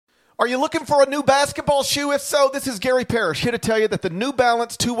Are you looking for a new basketball shoe? If so, this is Gary Parrish here to tell you that the New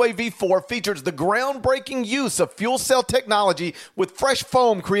Balance 2-Way V4 features the groundbreaking use of fuel cell technology with fresh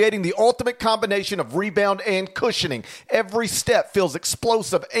foam, creating the ultimate combination of rebound and cushioning. Every step feels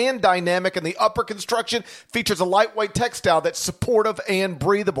explosive and dynamic, and the upper construction features a lightweight textile that's supportive and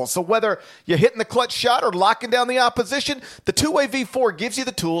breathable. So whether you're hitting the clutch shot or locking down the opposition, the 2-Way V4 gives you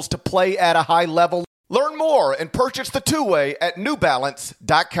the tools to play at a high level. Learn more and purchase the 2-Way at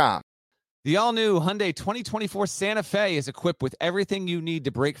newbalance.com. The all-new Hyundai 2024 Santa Fe is equipped with everything you need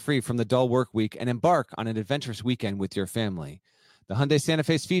to break free from the dull work week and embark on an adventurous weekend with your family. The Hyundai Santa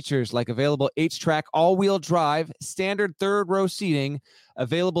Fe's features like available H-Track all-wheel drive, standard third-row seating,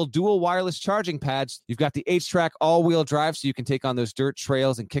 available dual wireless charging pads. You've got the H-Track all-wheel drive so you can take on those dirt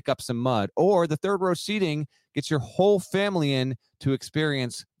trails and kick up some mud. Or the third-row seating gets your whole family in to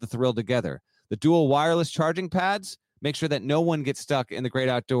experience the thrill together. The dual wireless charging pads make sure that no one gets stuck in the great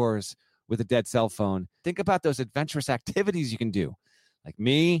outdoors with a dead cell phone. Think about those adventurous activities you can do. Like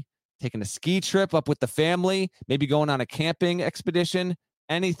me, taking a ski trip up with the family, maybe going on a camping expedition,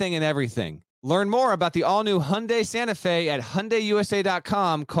 anything and everything. Learn more about the all-new Hyundai Santa Fe at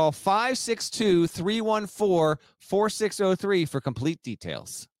HyundaiUSA.com. Call 562-314-4603 for complete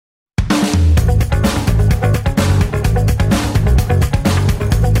details.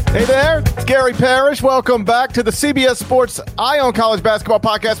 Hey there, it's Gary Parrish. Welcome back to the CBS Sports Eye on College Basketball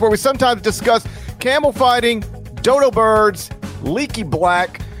podcast, where we sometimes discuss camel fighting, dodo birds, leaky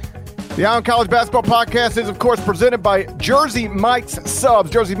black. The Eye on College Basketball podcast is, of course, presented by Jersey Mike's Subs.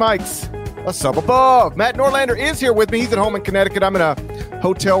 Jersey Mike's, a sub above. Matt Norlander is here with me. He's at home in Connecticut. I'm in a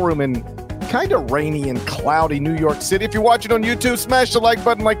hotel room in kind of rainy and cloudy New York City. If you're watching on YouTube, smash the like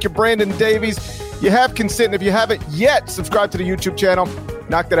button like you're Brandon Davies. You have consent. If you haven't yet, subscribe to the YouTube channel.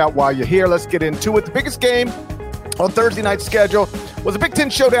 Knock that out while you're here. Let's get into it. The biggest game on Thursday night's schedule was a Big Ten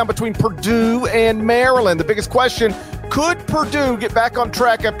showdown between Purdue and Maryland. The biggest question, could Purdue get back on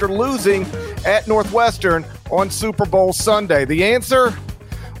track after losing at Northwestern on Super Bowl Sunday? The answer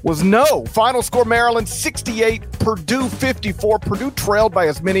was no. Final score, Maryland 68, Purdue 54. Purdue trailed by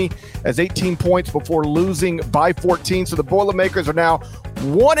as many as 18 points before losing by 14. So the Boilermakers are now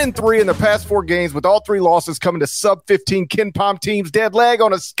 1-3 in their past 4 games, with all 3 losses coming to sub-15 KenPom teams. Dead leg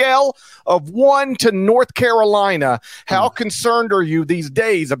on a scale of 1 to North Carolina. How concerned are you these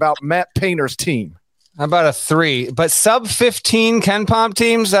days about Matt Painter's team? How about a 3? But sub-15 KenPom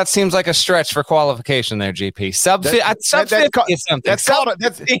teams, that seems like a stretch for qualification there, GP.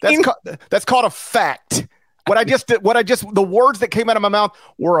 That's called a fact. The words that came out of my mouth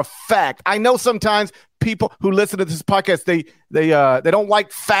were a fact. I know sometimes people who listen to this podcast, they don't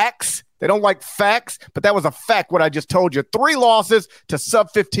like facts. They don't like facts, but that was a fact what I just told you. 3 losses to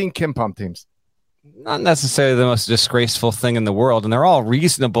sub-15 KenPom teams. Not necessarily the most disgraceful thing in the world, and they're all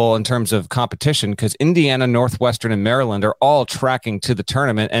reasonable in terms of competition because Indiana, Northwestern, and Maryland are all tracking to the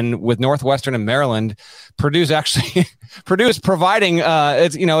tournament. And with Northwestern and Maryland, Purdue is providing,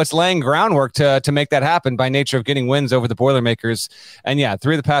 it's laying groundwork to make that happen by nature of getting wins over the Boilermakers. And yeah,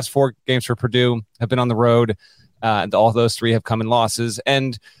 3 of the past 4 games for Purdue have been on the road. And all those 3 have come in losses.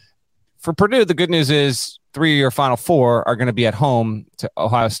 And for Purdue, the good news is 3 of your final 4 are going to be at home to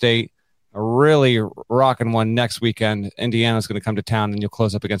Ohio State. A really rocking one next weekend. Indiana's going to come to town, and you'll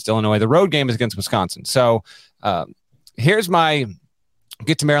close up against Illinois. The road game is against Wisconsin. So here's my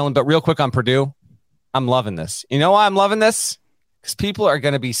get to Maryland, but real quick on Purdue. I'm loving this. You know why I'm loving this? Because people are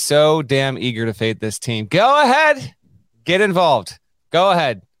going to be so damn eager to fade this team. Go ahead. Get involved. Go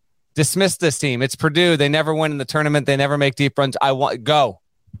ahead. Dismiss this team. It's Purdue. They never win in the tournament. They never make deep runs. Go.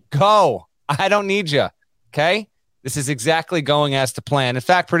 I don't need you. Okay? This is exactly going as to plan. In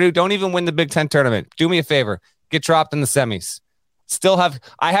fact, Purdue, don't even win the Big Ten tournament. Do me a favor. Get dropped in the semis.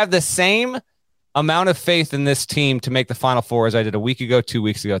 I have the same amount of faith in this team to make the Final Four as I did a week ago, 2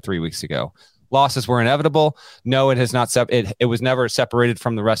 weeks ago, 3 weeks ago. Losses were inevitable. No, it has not. It was never separated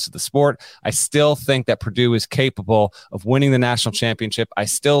from the rest of the sport. I still think that Purdue is capable of winning the national championship. I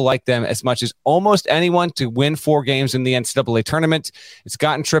still like them as much as almost anyone to win 4 games in the NCAA tournament. It's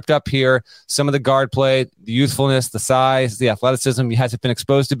gotten tripped up here. Some of the guard play, the youthfulness, the size, the athleticism. Has it been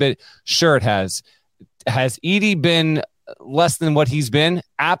exposed a bit? Sure, it has. Has Edey been less than what he's been?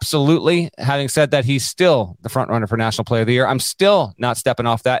 Absolutely. Having said that, he's still the front runner for National Player of the Year. I'm still not stepping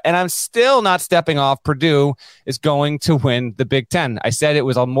off that, and I'm still not stepping off Purdue is going to win the Big Ten. I said it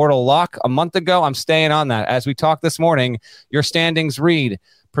was a mortal lock a month ago. I'm staying on that. As we talked this morning, your standings read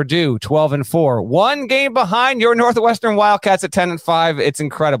Purdue 12-4, 1 game behind your Northwestern Wildcats at 10-5. It's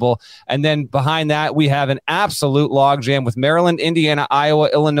incredible. And then behind that, we have an absolute logjam with Maryland, Indiana, Iowa,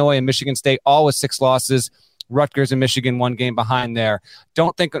 Illinois, and Michigan State, all with 6 losses. Rutgers and Michigan 1 game behind there.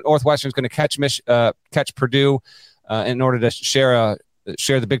 Don't think Northwestern's going to catch Purdue in order to share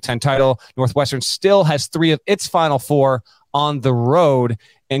the Big Ten title. Northwestern still has 3 of its Final 4 on the road.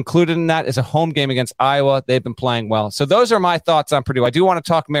 Included in that is a home game against Iowa. They've been playing well. So those are my thoughts on Purdue. I do want to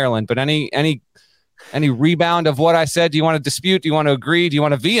talk Maryland, but any rebound of what I said? Do you want to dispute? Do you want to agree? Do you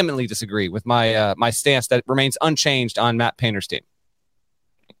want to vehemently disagree with my stance that remains unchanged on Matt Painter's team?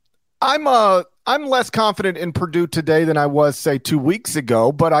 I'm less confident in Purdue today than I was, say, 2 weeks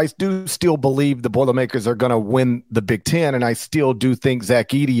ago, but I do still believe the Boilermakers are going to win the Big Ten, and I still do think Zach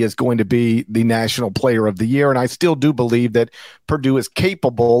Edey is going to be the National Player of the Year, and I still do believe that Purdue is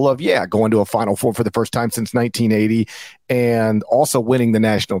capable of, going to a Final Four for the first time since 1980 and also winning the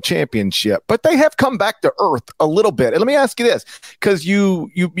national championship. But they have come back to earth a little bit. And let me ask you this, because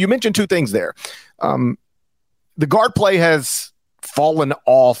you mentioned 2 things there. The guard play has fallen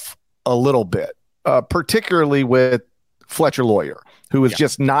off a little bit, particularly with Fletcher Loyer, who is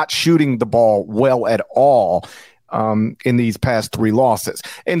just not shooting the ball well at all in these past 3 losses.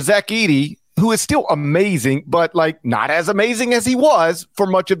 And Zach Edey, who is still amazing, but like not as amazing as he was for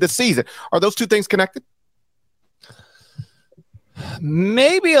much of the season. Are those 2 things connected?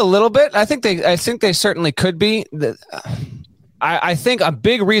 Maybe a little bit. I think they certainly could be. I think a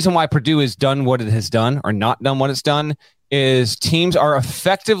big reason why Purdue has done what it has done or not done what it's done is teams are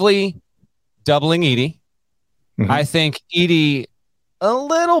effectively doubling Edey. Mm-hmm. I think Edey a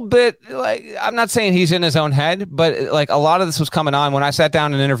little bit, like, I'm not saying he's in his own head, but like a lot of this was coming on when I sat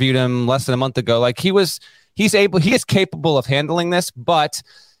down and interviewed him less than a month ago. Like he is capable of handling this, but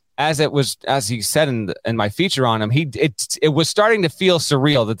as he said in my feature on him, it was starting to feel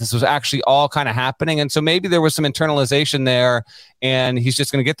surreal that this was actually all kind of happening. And so maybe there was some internalization there, and he's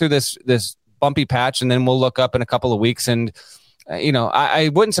just going to get through this bumpy patch, and then we'll look up in a couple of weeks. And, I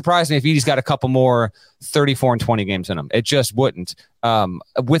wouldn't surprise me if Edey's got a couple more 34 and 20 games in him. It just wouldn't.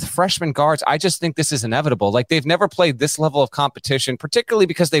 With freshman guards, I just think this is inevitable. Like, they've never played this level of competition, particularly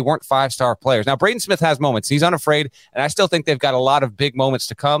because they weren't 5-star players. Now, Braden Smith has moments. He's unafraid, and I still think they've got a lot of big moments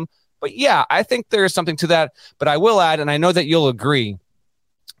to come. But, yeah, I think there is something to that. But I will add, and I know that you'll agree,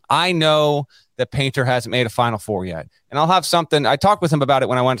 I know that Painter hasn't made a Final Four yet. And I'll have something. I talked with him about it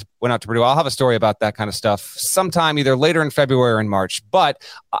when I went out to Purdue. I'll have a story about that kind of stuff sometime either later in February or in March. But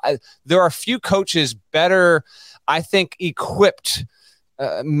there are a few coaches better, I think, equipped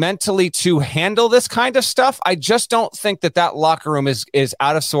mentally to handle this kind of stuff. I just don't think that locker room is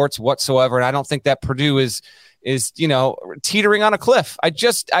out of sorts whatsoever. And I don't think that Purdue is teetering on a cliff. I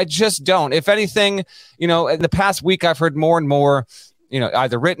just don't. If anything, in the past week, I've heard more and more,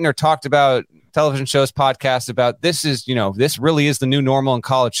 either written or talked about television shows, podcasts about this really is the new normal in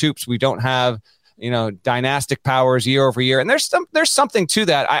college hoops. We don't have, dynastic powers year over year. And there's something to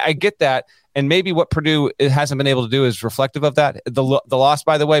that. I get that. And maybe what Purdue hasn't been able to do is reflective of that. The loss,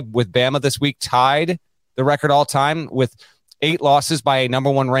 by the way, with Bama this week tied the record all time with 8 losses by a number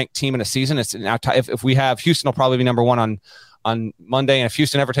 1 ranked team in a season. It's now if we have Houston will probably be number 1 on Monday. And if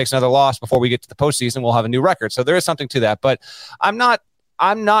Houston ever takes another loss before we get to the postseason, we'll have a new record. So there is something to that, but I'm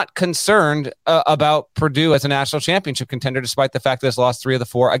not concerned about Purdue as a national championship contender, despite the fact that it's lost 3 of the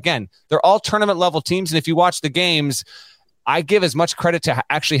 4. Again, they're all tournament level teams. And if you watch the games, I give as much credit to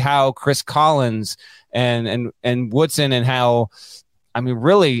actually how Chris Collins and Woodson and how,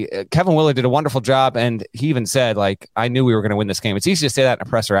 really Kevin Willard did a wonderful job. And he even said, like, I knew we were going to win this game. It's easy to say that in a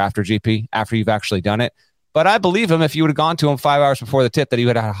presser after GP, after you've actually done it. But I believe him if you would have gone to him 5 hours before the tip that he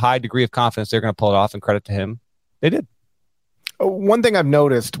would have a high degree of confidence they're going to pull it off, and credit to him. They did. One thing I've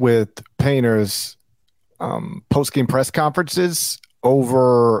noticed with Painter's post-game press conferences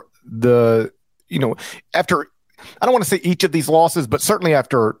over after, I don't want to say each of these losses, but certainly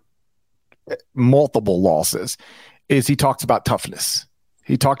after multiple losses, is he talks about toughness.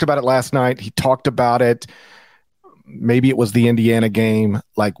 He talked about it last night. He talked about it. Maybe it was the Indiana game.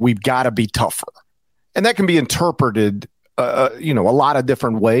 Like, we've got to be tougher. And that can be interpreted, a lot of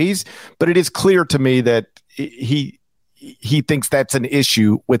different ways, but it is clear to me that he thinks that's an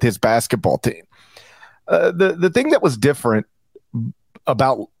issue with his basketball team. The thing that was different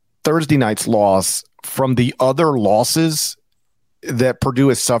about Thursday night's loss from the other losses that Purdue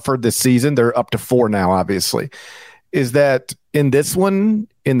has suffered this season, they're up to 4 now, obviously, is that in this one,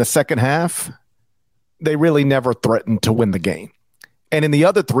 in the second half, they really never threatened to win the game. And in the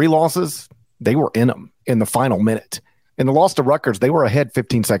other 3 losses, they were in them in the final minute. In the loss to Rutgers, they were ahead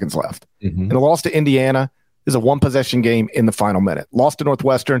 15 seconds left. Mm-hmm. In the loss to Indiana, is a 1-possession game in the final minute. Lost to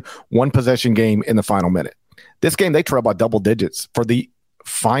Northwestern, 1-possession game in the final minute. This game, they trailed by double digits for the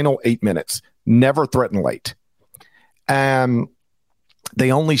final 8 minutes. Never threatened late.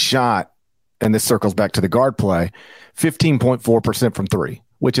 They only shot and this circles back to the guard play, 15.4% from three,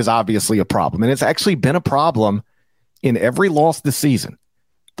 which is obviously a problem. And it's actually been a problem in every loss this season.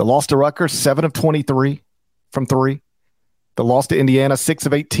 The loss to Rutgers, 7 of 23 from three. The loss to Indiana, 6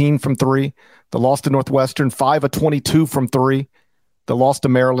 of 18 from three. The loss to Northwestern, 5 of 22 from three. The loss to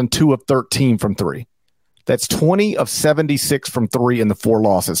Maryland, 2 of 13 from three. That's 20 of 76 from three in the four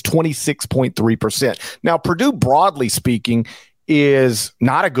losses, 26.3%. Now, Purdue, broadly speaking, is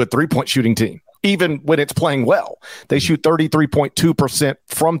not a good three-point shooting team, even when it's playing well. They shoot 33.2%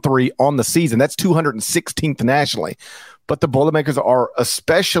 from three on the season. That's 216th nationally. But the Boilermakers are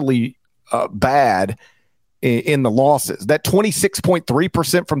especially bad in the losses. That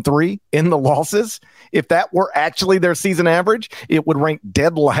 26.3% from three in the losses, if that were actually their season average, it would rank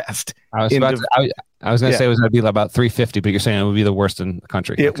dead last. I was going to say it was going to be about 350, but you're saying it would be the worst in the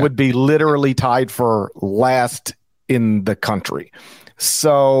country. It would be literally tied for last in the country.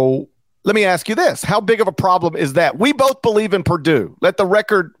 So let me ask you this. How big of a problem is that? We both believe in Purdue. Let the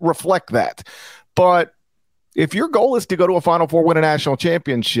record reflect that. But if your goal is to go to a Final Four, win a national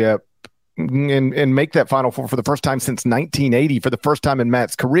championship, and make that Final Four for the first time since 1980, for the first time in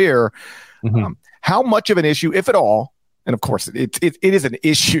Matt's career, how much of an issue, if at all, and of course it is an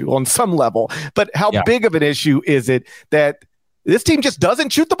issue on some level, but how big of an issue is it that this team just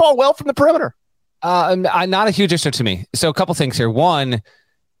doesn't shoot the ball well from the perimeter? Not a huge issue to me. So a couple things here. One,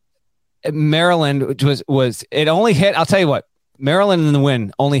 Maryland was it only hit, I'll tell you what, Maryland in the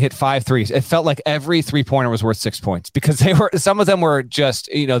win only hit 5 threes. It felt like every 3-pointer was worth 6 points because some of them were just,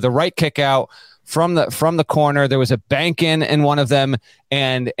 the right kick out from the corner. There was a bank in one of them,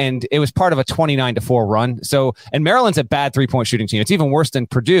 and it was part of a 29-4 run. So, and Maryland's a bad 3-point shooting team. It's even worse than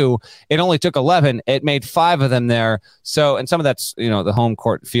Purdue. It only took 11. It made 5 of them there. So, and some of that's, the home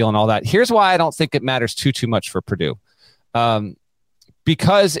court feel and all that. Here's why I don't think it matters too much for Purdue.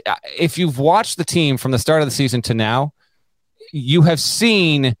 Because if you've watched the team from the start of the season to now, you have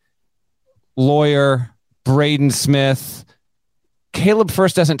seen Lawyer, Braden Smith. Caleb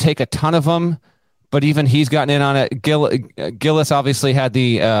First doesn't take a ton of them, but even he's gotten in on it. Gillis obviously had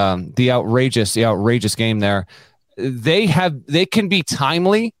the outrageous game there. They can be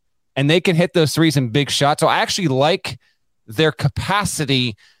timely and they can hit those threes in big shots. So I actually like their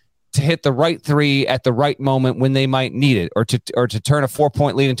capacity to hit the right three at the right moment when they might need it, or to turn a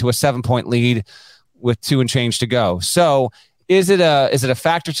 4-point lead into a 7-point lead with 2 and change to go. So is it a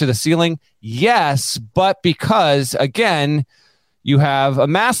factor to the ceiling? Yes, but because, again, you have a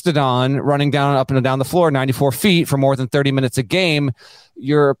mastodon running up and down the floor 94 feet for more than 30 minutes a game,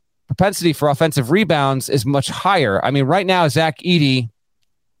 your propensity for offensive rebounds is much higher. I mean, right now, Zach Edey,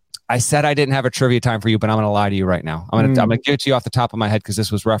 I said I didn't have a trivia time for you, but I'm going to lie to you right now. I'm going to give it to you off the top of my head because this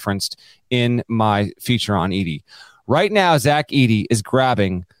was referenced in my feature on Edey. Right now, Zach Edey is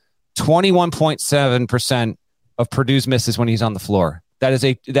grabbing 21.7% of Purdue's misses when he's on the floor. That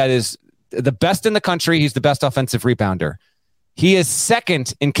is the best in the country. He's the best offensive rebounder. He is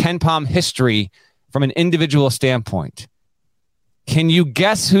second in KenPom history from an individual standpoint. Can you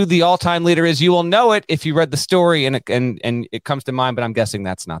guess who the all-time leader is? You will know it if you read the story and it comes to mind, but I'm guessing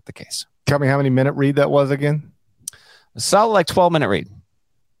that's not the case. Tell me how many minute read that was again. A solid 12-minute read.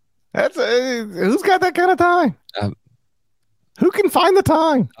 Who's got that kind of time? Who can find the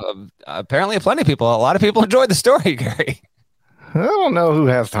time? Apparently, plenty of people. A lot of people enjoyed the story, Gary. I don't know who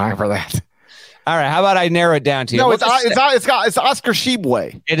has time for that. All right, how about I narrow it down to you? No, it's Oscar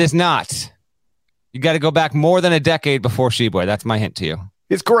Tshiebwe. It is not. You got to go back more than a decade before Tshiebwe. That's my hint to you.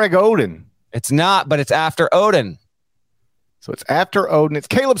 It's Greg Oden. It's not, but it's after Oden. So it's after Oden. It's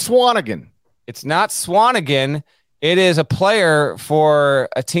Caleb Swanigan. It's not Swanigan. It is a player for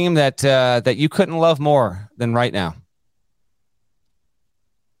a team that you couldn't love more than right now.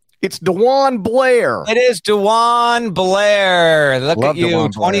 It's DeJuan Blair. It is DeJuan Blair. Look at you,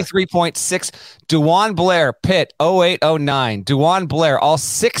 23.6. DeJuan Blair, Pitt, 08-09. DeJuan Blair, all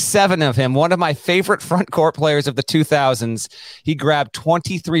 6'7" of him, one of my favorite front court players of the 2000s. He grabbed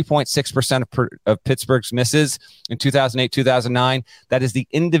 23.6% of Pittsburgh's misses in 2008-2009. That is the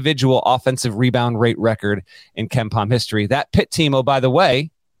individual offensive rebound rate record in KenPom history. That Pitt team, oh, by the way,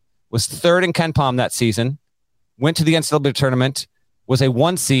 was third in KenPom that season, went to the NCAA tournament, was a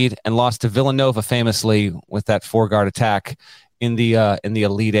 1 seed and lost to Villanova famously with that 4-guard attack in the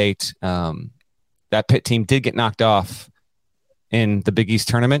Elite Eight. That Pitt team did get knocked off in the Big East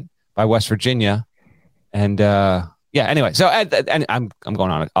tournament by West Virginia, and anyway. So and I'm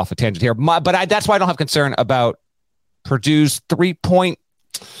going on off a tangent here, but that's why I don't have concern about Purdue's 3-point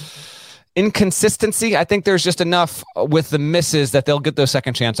inconsistency. I think there's just enough with the misses that they'll get those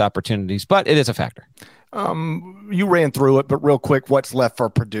second chance opportunities, but it is a factor. You ran through it, but real quick, what's left for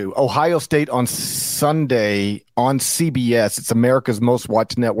Purdue? Ohio State on Sunday on CBS. It's America's most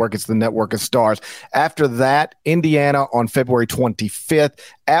watched network. It's the network of stars. After that, Indiana on February 25th,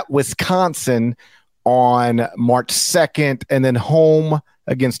 at Wisconsin on March 2nd, and then home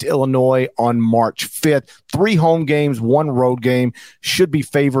against Illinois on March 5th. 3 home games, 1 road game. Should be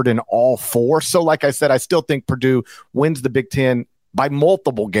favored in all 4. So like I said, I still think Purdue wins the Big Ten by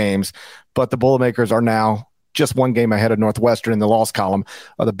multiple games, but the Boilermakers are now just 1 game ahead of Northwestern in the loss column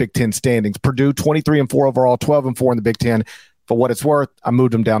of the Big Ten standings. Purdue 23-4 overall, 12-4 in the Big Ten. For what it's worth, I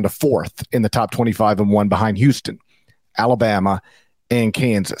moved them down to 4th in the top 25-1 behind Houston, Alabama, and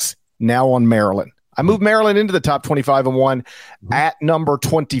Kansas. Now on Maryland. I moved Maryland into the top 25-1 at number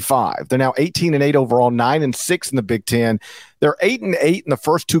 25. They're now 18-8 overall, 9-6 in the Big Ten. They're 8-8 in the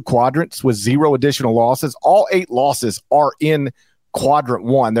first 2 quadrants with 0 additional losses. All 8 losses are in quadrant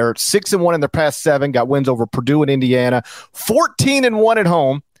 1. They're 6-1 in their past 7, got wins over Purdue and Indiana, 14-1 at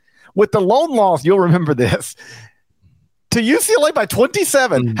home. With the lone loss, you'll remember this, to UCLA by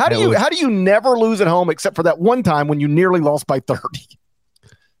 27. How do you never lose at home except for that one time when you nearly lost by 30?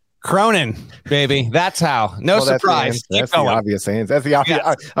 Cronin, baby. That's how. No surprise. That's the obvious answer. That's the obvious.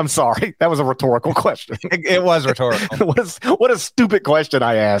 Yes. I'm sorry. That was a rhetorical question. It was rhetorical. What a stupid question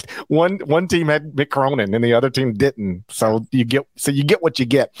I asked. One team had Mick Cronin and the other team didn't. So you get what you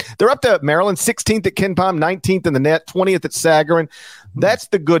get. They're up to Maryland, 16th at KenPom, 19th in the net, 20th at Sagarin. That's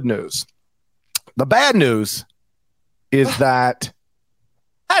the good news. The bad news is that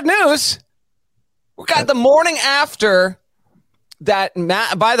bad news. We got the morning after that.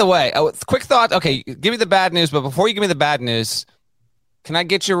 By the way, quick thought. Okay, give me the bad news, but before you give me the bad news, can I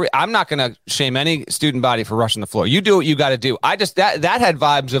get your? I'm not going to shame any student body for rushing the floor. You do what you got to do. I just that had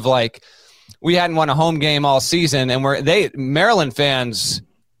vibes of like we hadn't won a home game all season, and Maryland fans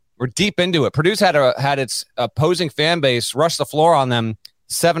were deep into it. Purdue's had its opposing fan base rush the floor on them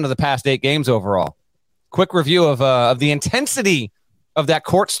 7 of the past 8 games overall. Quick review of the intensity of that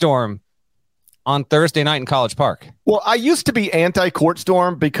court storm on Thursday night in College Park. Well, I used to be anti-court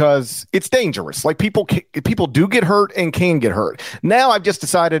storm because it's dangerous. Like people do get hurt and can get hurt. Now I've just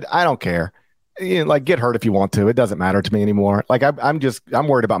decided I don't care. Like get hurt if you want to. It doesn't matter to me anymore. Like I'm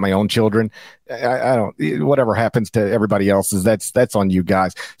worried about my own children. I don't. Whatever happens to everybody else's, that's on you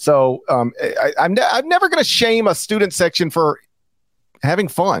guys. So I'm never going to shame a student section for having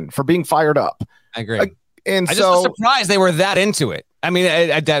fun, for being fired up. I agree. I just was surprised they were that into it. I mean,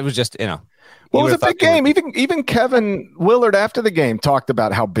 that was just, Well, it was a big game. Even Kevin Willard after the game talked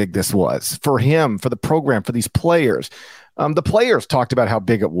about how big this was for him, for the program, for these players. The players talked about how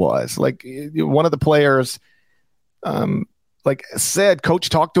big it was. Like one of the players said, Coach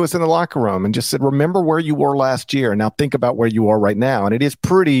talked to us in the locker room and just said, remember where you were last year. Now think about where you are right now. And it is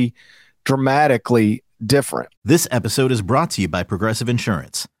pretty dramatically different. This episode is brought to you by Progressive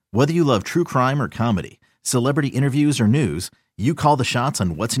Insurance. Whether you love true crime or comedy, celebrity interviews or news, you call the shots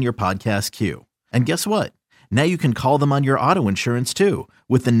on what's in your podcast queue. And guess what? Now you can call them on your auto insurance too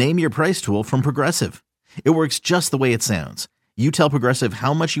with the Name Your Price tool from Progressive. It works just the way it sounds. You tell Progressive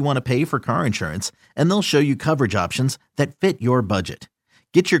how much you want to pay for car insurance, and they'll show you coverage options that fit your budget.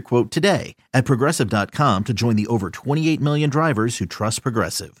 Get your quote today at Progressive.com to join the over 28 million drivers who trust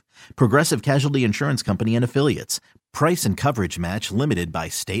Progressive. Progressive Casualty Insurance Company and Affiliates. Price and coverage match limited by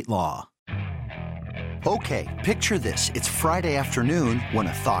state law. Okay, picture this. It's Friday afternoon when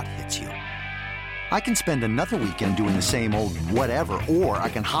a thought hits you. I can spend another weekend doing the same old whatever, or I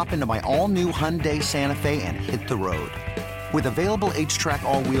can hop into my all-new Hyundai Santa Fe and hit the road. With available H-Track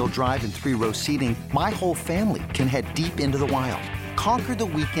all-wheel drive and 3-row seating, my whole family can head deep into the wild. Conquer the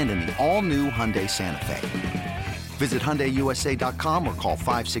weekend in the all-new Hyundai Santa Fe. Visit HyundaiUSA.com or call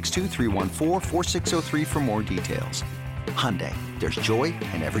 562-314-4603 for more details. Hyundai, there's joy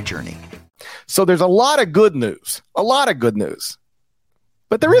in every journey. So there's a lot of good news.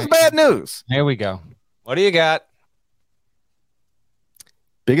 But there is bad news. Here we go. What do you got?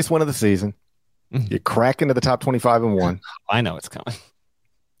 Biggest win of the season. You crack into the top 25-1. I know it's coming.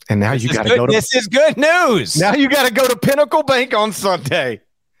 And now you got to go to... This is good news. Now you got to go to Pinnacle Bank on Sunday.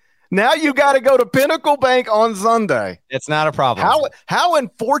 It's not a problem. How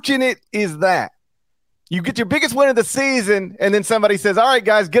unfortunate is that? You get your biggest win of the season, and then somebody says, all right,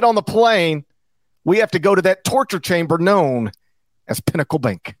 guys, get on the plane. We have to go to that torture chamber known as Pinnacle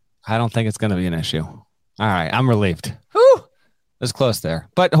Bank. I don't think it's going to be an issue. All right, I'm relieved. Whew. It was close there.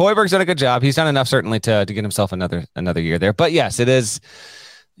 But Hoiberg's done a good job. He's done enough, certainly, to get himself another year there. But, yes, it is.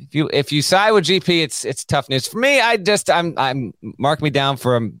 If you side with GP, it's tough news. For me, I'm mark me down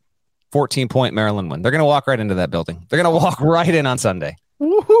for a 14-point Maryland win. They're going to walk right into that building. They're going to walk right in on Sunday.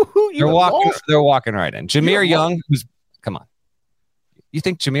 Woo-hoo-hoo. They're walking right in. Jameer Young, come on. You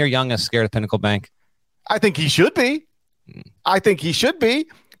think Jameer Young is scared of Pinnacle Bank? I think he should be.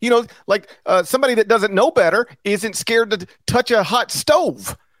 Somebody that doesn't know better isn't scared to touch a hot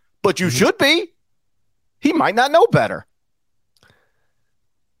stove, but you should be. He might not know better.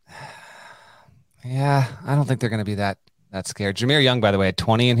 Yeah, I don't think they're going to be that scared. Jameer Young, by the way, had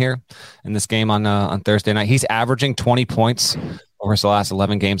 20 in this game on Thursday night. He's averaging 20 points over his last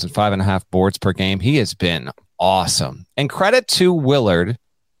 11 games and 5.5 boards per game. He has been awesome. And credit to Willard.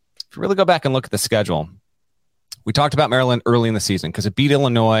 If you really go back and look at the schedule, we talked about Maryland early in the season because it beat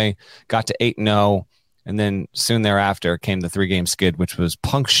Illinois, got to 8-0, and then soon thereafter came the 3-game skid, which was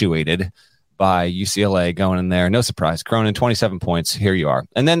punctuated by UCLA going in there. No surprise. Cronin, 27 points. Here you are.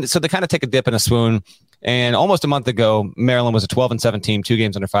 And then, so they kind of take a dip and a swoon. And almost a month ago, Maryland was a 12-7 team, 2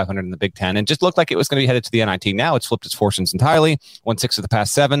 games under 500 in the Big Ten, and just looked like it was going to be headed to the NIT. Now it's flipped its fortunes entirely. Won 6 of the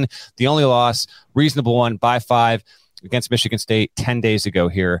past 7. The only loss, reasonable one, by 5 against Michigan State 10 days ago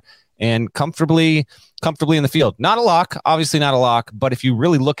here. And comfortably in the field. Not a lock, obviously not a lock, but if you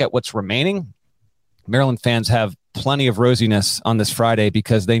really look at what's remaining, Maryland fans have plenty of rosiness on this Friday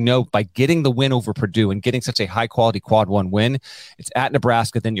because they know by getting the win over Purdue and getting such a high-quality quad one win, it's at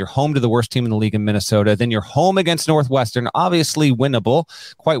Nebraska, then you're home to the worst team in the league in Minnesota, then you're home against Northwestern, obviously winnable,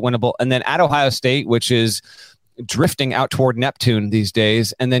 quite winnable, and then at Ohio State, which is drifting out toward Neptune these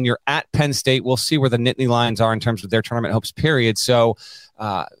days, and then you're at Penn State. We'll see where the Nittany Lions are in terms of their tournament hopes, period. So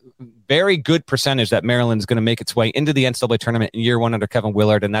very good percentage that Maryland is going to make its way into the NCAA tournament in year 1 under Kevin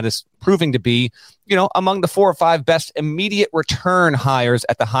Willard, and that is proving to be, among the 4 or 5 best immediate return hires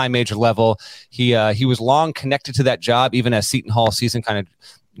at the high major level. He was long connected to that job, even as Seton Hall season kind of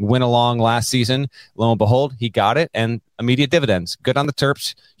went along last season. Lo and behold, he got it, and immediate dividends. Good on the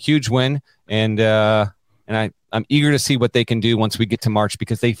Terps, huge win, and I'm eager to see what they can do once we get to March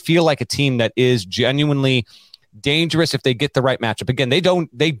because they feel like a team that is genuinely dangerous if they get the right matchup. Again,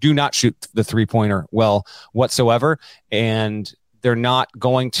 they do not shoot the 3-pointer well whatsoever, and they're not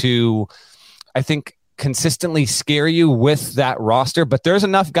going to, I think, consistently scare you with that roster. But there's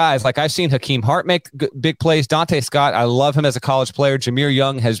enough guys. Like I've seen Hakeem Hart make big plays. Dante Scott, I love him as a college player. Jameer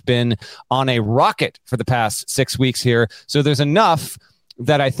Young has been on a rocket for the past 6 weeks here. So there's enough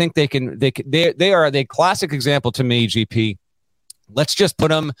that I think they are the classic example to me, GP. Let's put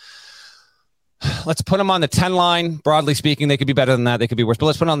them on the 10 line. Broadly speaking, they could be better than that. They could be worse, but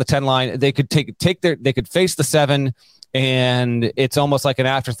let's put them on the 10 line. They could they could face the 7, and it's almost like an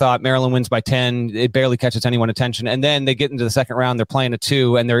afterthought. Maryland wins by 10. It barely catches anyone's attention. And then they get into the second round. They're playing a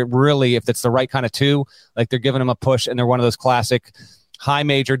 2, and they're really, if it's the right kind of 2, like they're giving them a push, and they're one of those classic high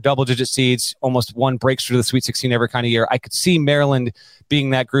major double-digit seeds, almost one breaks through the Sweet 16 every kind of year. I could see Maryland being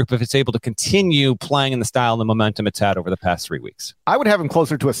that group if it's able to continue playing in the style and the momentum it's had over the past 3 weeks. I would have them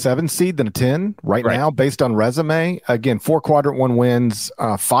closer to a 7 seed than a 10 right now based on resume. Again, 4 quadrant 1 wins,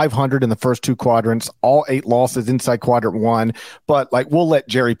 500 in the first 2 quadrants, all 8 losses inside quadrant 1. But we'll let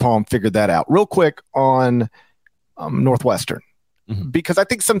Jerry Palm figure that out. Real quick on Northwestern, because I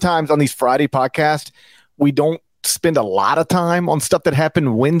think sometimes on these Friday podcasts, we don't spend a lot of time on stuff that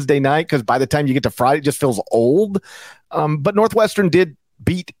happened Wednesday night because by the time you get to Friday, it just feels old. But Northwestern did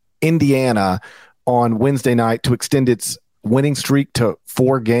beat Indiana on Wednesday night to extend its winning streak to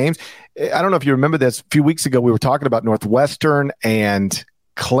 4 games. I don't know if you remember this. A few weeks ago, we were talking about Northwestern and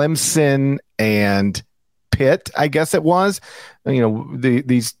Clemson and Pitt, I guess it was.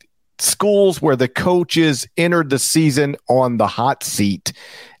 These schools where the coaches entered the season on the hot seat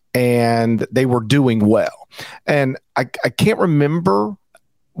and they were doing well. And I can't remember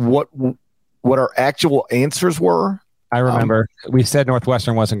what our actual answers were. I remember we said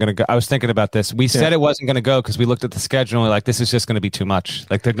Northwestern wasn't going to go. I was thinking about this. We said it wasn't going to go because we looked at the schedule and we're like, this is just going to be too much.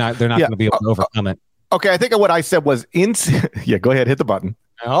 Like they're not going to be able to overcome it. Okay, I think what I said was yeah, go ahead, hit the button.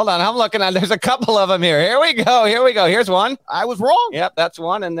 Hold on, I'm looking at. There's a couple of them here. Here we go. Here's one. I was wrong. Yep, that's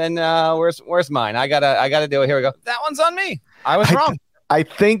one. And then where's mine? I gotta do it. Here we go. That one's on me. I was wrong. I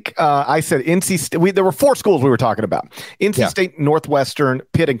think I said NC State. There were 4 schools we were talking about. NC State, Northwestern,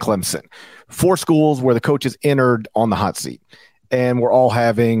 Pitt, and Clemson. 4 schools where the coaches entered on the hot seat. And we're all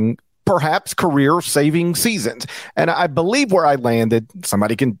having perhaps career-saving seasons. And I believe where I landed,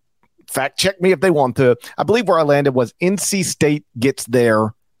 somebody can fact check me if they want to. I believe where I landed was NC State gets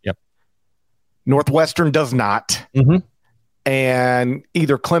there. Yep. Northwestern does not. Mm-hmm. And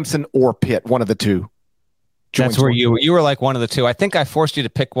either Clemson or Pitt, one of the 2. That's where you were like one of the 2. I think I forced you to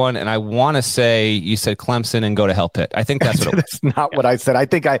pick one, and I want to say you said Clemson and go to hell Pitt. I think that's what it was. That's not what I said. I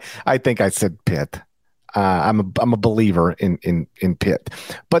think I said Pitt. I'm a believer in Pitt.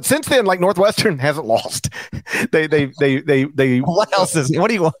 But since then, like, Northwestern hasn't lost. They What else is? What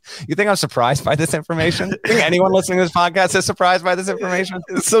do you think? I'm surprised by this information? You think anyone listening to this podcast is surprised by this information?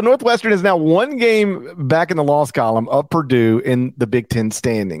 So Northwestern is now one game back in the loss column of Purdue in the Big Ten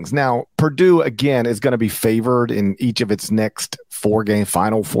standings. Now, Purdue again is going to be favored in each of its next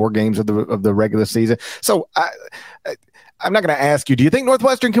final 4 games of the regular season. So I'm not going to ask you, do you think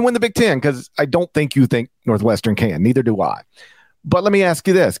Northwestern can win the Big Ten? Because I don't think you think Northwestern can. Neither do I. But let me ask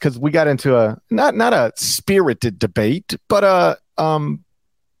you this, because we got into a not a spirited debate, but a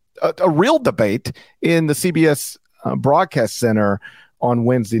real debate in the CBS Broadcast Center on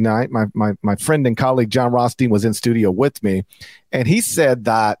Wednesday night. My friend and colleague John Rothstein was in studio with me, and he said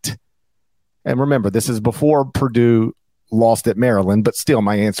that, and remember, this is before Purdue lost at Maryland, but still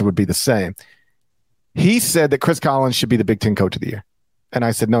my answer would be the same. He said that Chris Collins should be the Big Ten Coach of the Year. And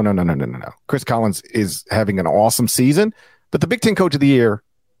I said, no. Chris Collins is having an awesome season, but the Big Ten Coach of the Year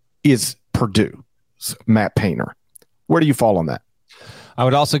is Purdue's Matt Painter. Where do you fall on that? I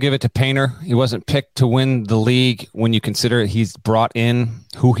would also give it to Painter. He wasn't picked to win the league when you consider he's brought in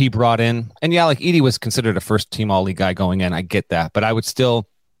who he brought in. And yeah, like Edey was considered a first-team All-League guy going in. I get that. But I would still,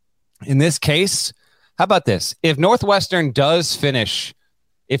 in this case, how about this? If Northwestern does finish,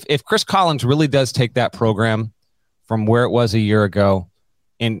 if Chris Collins really does take that program from where it was a year ago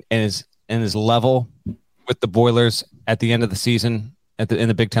and is level with the Boilers at the end of the season in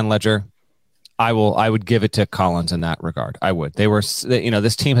the Big Ten ledger, I would give it to Collins in that regard. I would.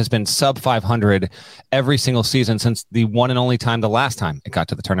 This team has been sub 500 every single season since the one and only time, the last time it got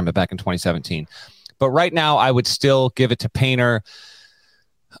to the tournament back in 2017. But right now, I would still give it to Painter.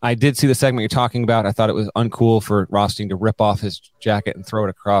 I did see the segment you're talking about. I thought it was uncool for Rothstein to rip off his jacket and throw it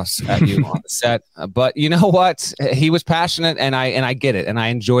across at you on the set. But you know what? He was passionate, and I get it, and I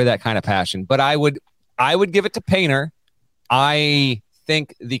enjoy that kind of passion. But I would give it to Painter. I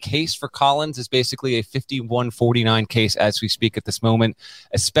think the case for Collins is basically a 51-49 case as we speak at this moment,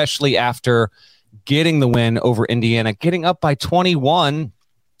 especially after getting the win over Indiana, getting up by 21.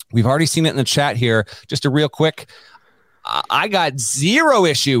 We've already seen it in the chat here. Just a real quick, I got zero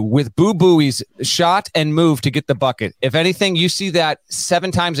issue with Boo Buie's shot and move to get the bucket. If anything, you see that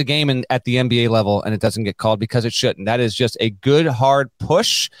 7 times a game at the NBA level, and it doesn't get called because it shouldn't. That is just a good, hard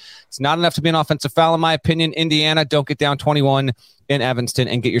push. It's not enough to be an offensive foul, in my opinion. Indiana, don't get down 21 in Evanston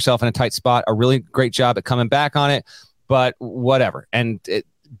and get yourself in a tight spot. A really great job at coming back on it, but whatever. And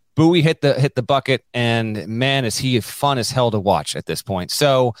Bowie hit the bucket, and man, is he fun as hell to watch at this point.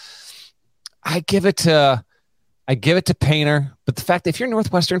 So I give it to Painter, but the fact that if you're a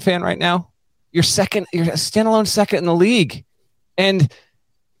Northwestern fan right now, you're a standalone second in the league. And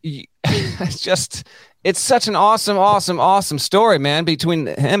it's such an awesome story, man, between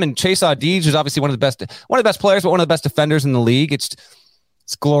him and Chase Audige, who's obviously one of the best players, but one of the best defenders in the league. It's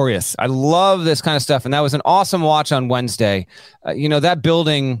glorious. I love this kind of stuff. And that was an awesome watch on Wednesday. That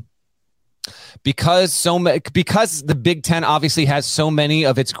building, because the Big Ten obviously has so many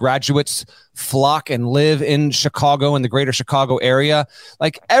of its graduates flock and live in Chicago and the greater Chicago area.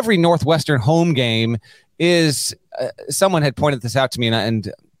 Like every Northwestern home game is, someone had pointed this out to me,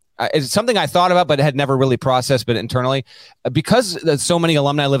 and it's something I thought about, but had never really processed, but internally, because so many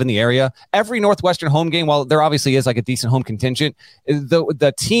alumni live in the area, every Northwestern home game, while there obviously is like a decent home contingent,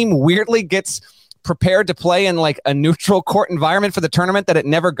 the team weirdly gets prepared to play in like a neutral court environment for the tournament that it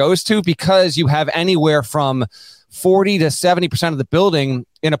never goes to, because you have anywhere from 40 to 70% of the building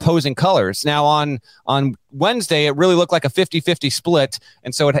in opposing colors. Now on Wednesday, it really looked like a 50-50 split.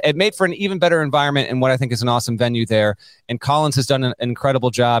 And so it made for an even better environment and what I think is an awesome venue there. And Collins has done an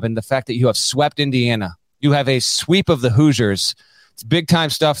incredible job. And the fact that you have swept Indiana, you have a sweep of the Hoosiers. It's big time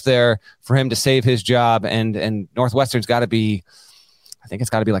stuff there for him to save his job. And Northwestern's got to be, I think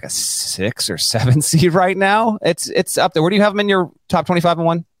it's got to be like a 6 or 7 seed right now. It's up there. Where do you have them in your top 25 and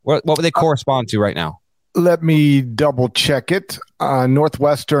 1? What would they correspond to right now? Let me double check it.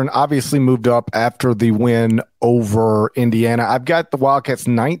 Northwestern obviously moved up after the win over Indiana. I've got the Wildcats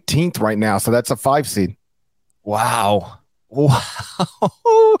 19th right now, so that's a 5 seed. Wow.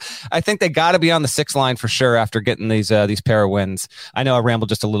 I think they got to be on the 6 line for sure after getting these pair of wins. I know I rambled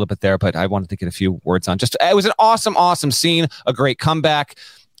just a little bit there, but I wanted to get a few words on. It was an awesome scene, a great comeback,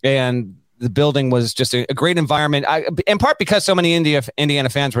 and the building was just a great environment. In part because so many Indiana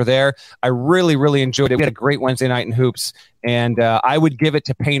fans were there. I really, really enjoyed it. We had a great Wednesday night in hoops, and I would give it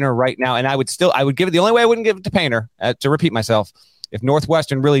to Painter right now. And I would give it, the only way I wouldn't give it to Painter, to repeat myself, if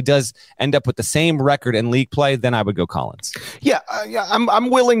Northwestern really does end up with the same record in league play, then I would go Collins. Yeah, I'm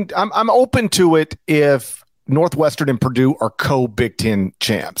willing. I'm open to it if Northwestern and Purdue are co-Big Ten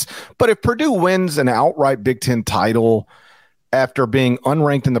champs. But if Purdue wins an outright Big Ten title after being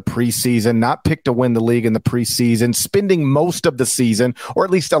unranked in the preseason, not picked to win the league in the preseason, spending most of the season, or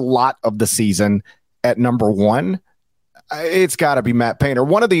at least a lot of the season, at number one, it's got to be Matt Painter.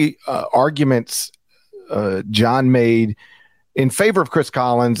 One of the arguments John made in favor of Chris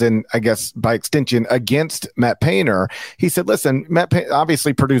Collins and I guess by extension against Matt Painter, he said, listen,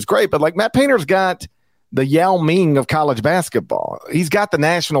 obviously Purdue's great, but like Matt Painter's got the Yao Ming of college basketball. He's got the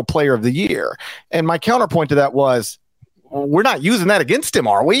National Player of the Year. And my counterpoint to that was, we're not using that against him,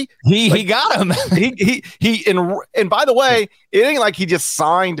 are we? He got him. And by the way, it ain't like he just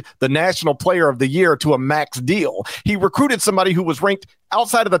signed the National Player of the Year to a max deal. He recruited somebody who was ranked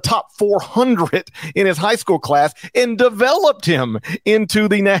outside of the top 400 in his high school class and developed him into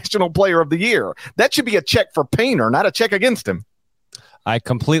the National Player of the Year. That should be a check for Painter, not a check against him. I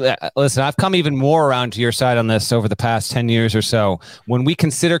completely listen. I've come even more around to your side on this over the past 10 years or so. When we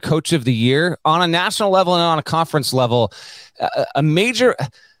consider Coach of the Year on a national level and on a conference level, a major,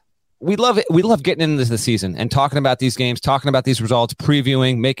 we love it. We love getting into the season and talking about these games, talking about these results,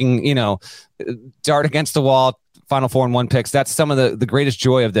 previewing, making, dart against the wall, Final 4 and 1 picks. That's some of the greatest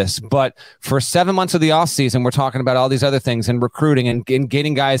joy of this. But for 7 months of the off season, we're talking about all these other things and recruiting and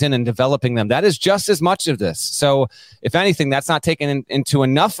getting guys in and developing them. That is just as much of this. So if anything, that's not taken into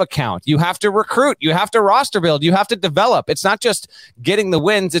enough account. You have to recruit, you have to roster build, you have to develop. It's not just getting the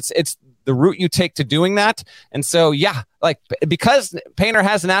wins. It's the route you take to doing that. And so, yeah, like because Painter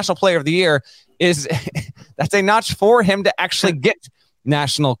has the National Player of the Year that's a notch for him to actually get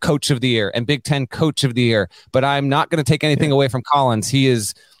National Coach of the Year and Big Ten Coach of the Year. But I'm not going to take anything away from Collins. He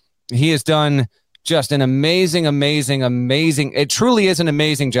has done just an amazing. It truly is an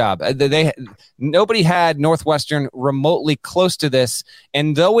amazing job. Nobody had Northwestern remotely close to this.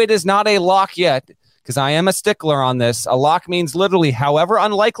 And though it is not a lock yet, because I am a stickler on this, a lock means literally, however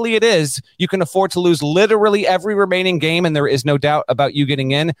unlikely it is, you can afford to lose literally every remaining game, and there is no doubt about you getting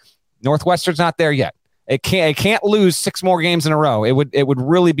in. Northwestern's not there yet. It can't lose 6 more games in a row. It would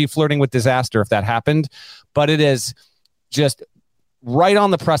really be flirting with disaster if that happened, but it is just right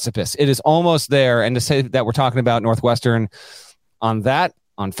on the precipice. It is almost there. And to say that we're talking about Northwestern on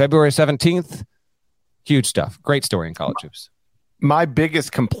February 17th, huge stuff. Great story in college hoops. My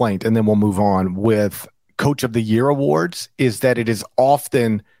biggest complaint, and then we'll move on, with Coach of the Year awards is that it is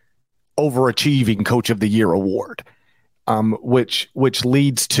often overachieving Coach of the Year award, which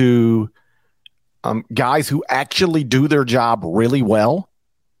leads to guys who actually do their job really well,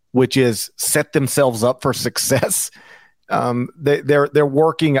 which is set themselves up for success. They're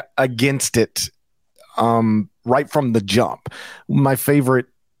working against it right from the jump. My favorite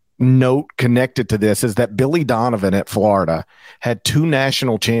note connected to this is that Billy Donovan at Florida had 2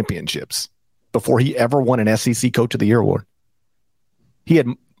 national championships before he ever won an SEC Coach of the Year award. He had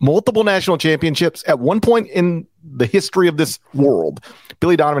multiple national championships. At one point in the history of this world,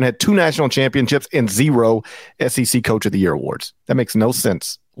 Billy Donovan had 2 national championships and 0 SEC Coach of the Year awards. That makes no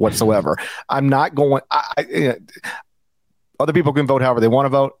sense whatsoever. I'm not going. Other people can vote however they want to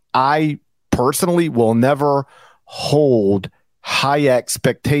vote. I personally will never hold high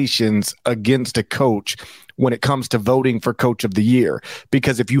expectations against a coach when it comes to voting for Coach of the Year,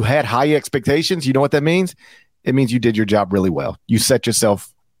 because if you had high expectations, you know what that means? It means you did your job really well. You set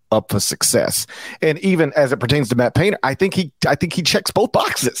yourself up for success. And even as it pertains to Matt Painter, I think he checks both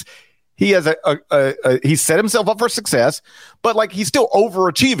boxes. He has he set himself up for success, but like he's still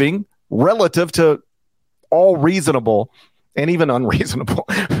overachieving relative to all reasonable and even unreasonable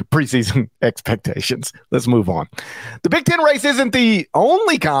preseason expectations. Let's move on. The Big Ten race isn't the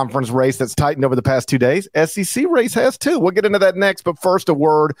only conference race that's tightened over the past 2 days. SEC race has too. We'll get into that next, but first a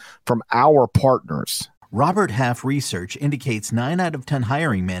word from our partners. Robert Half research indicates 9 out of 10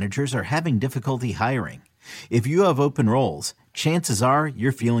 hiring managers are having difficulty hiring. If you have open roles, chances are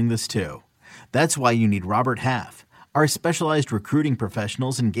you're feeling this too. That's why you need Robert Half. Our specialized recruiting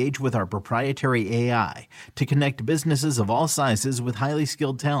professionals engage with our proprietary AI to connect businesses of all sizes with highly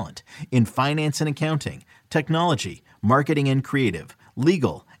skilled talent in finance and accounting, technology, marketing and creative,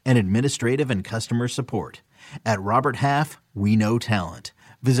 legal, and administrative and customer support. At Robert Half, we know talent.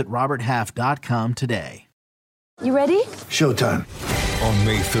 Visit roberthalf.com today. You ready? Showtime. On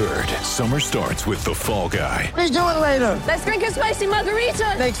May 3rd, summer starts with The Fall Guy. Let's do it later. Let's drink a spicy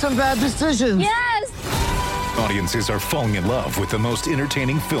margarita. Make some bad decisions. Yes. Audiences are falling in love with the most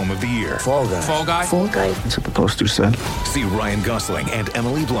entertaining film of the year. Fall Guy. Fall Guy? Fall Guy. That's what the poster said. See Ryan Gosling and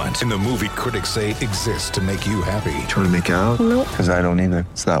Emily Blunt in the movie critics say exists to make you happy. Trying to make it out? Nope. Because I don't either.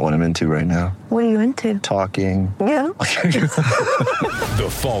 It's not what I'm into right now. What are you into? Talking. Yeah. The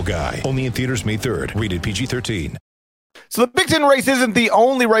Fall Guy. Only in theaters May 3rd. Rated PG-13. So the Big Ten race isn't the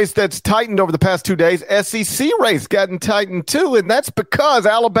only race that's tightened over the past 2 days. SEC race gotten tightened too, and that's because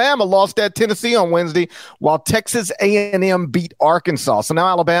Alabama lost at Tennessee on Wednesday, while Texas A&M beat Arkansas. So now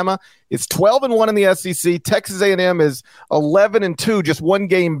Alabama is 12-1 in the SEC. Texas A&M is 11-2, just one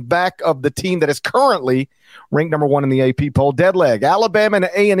game back of the team that is currently ranked number 1 in the AP poll. Dead leg. Alabama and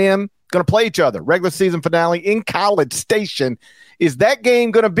A&M going to play each other. Regular season finale in College Station. Is that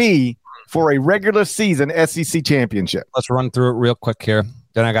game going to be for a regular season SEC championship? Let's run through it real quick here.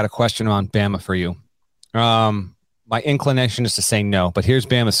 Then I got a question on Bama for you. My inclination is to say no, but here's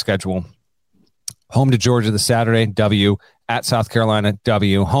Bama's schedule. Home to Georgia the Saturday, W. At South Carolina,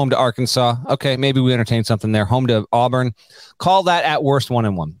 W. Home to Arkansas. Okay, maybe we entertain something there. Home to Auburn. Call that at worst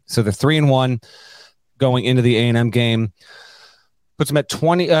 1-1. So they're 3-1 going into the A&M game. Puts them at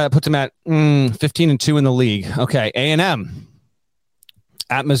 15-2 in the league. Okay, A&M.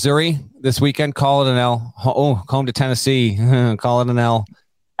 At Missouri this weekend, call it an L. Home to Tennessee, call it an L.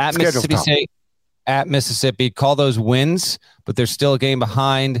 At Mississippi State, at Mississippi, call those wins, but they're still a game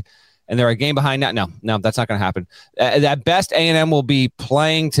behind, and they're a game behind now. No, that's not going to happen. At best, A&M will be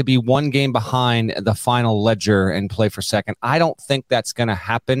playing to be one game behind the final ledger and play for second. I don't think that's going to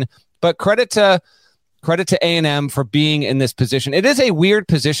happen, but credit to A&M for being in this position. It is a weird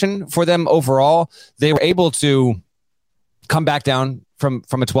position for them overall. They were able to come back down from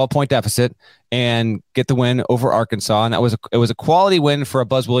a 12-point deficit and get the win over Arkansas. And it was a quality win for a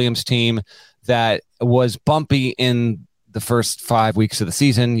Buzz Williams team that was bumpy in the first 5 weeks of the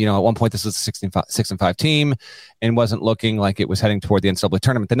season. You know, at one point this was a 6-5 team and wasn't looking like it was heading toward the NCAA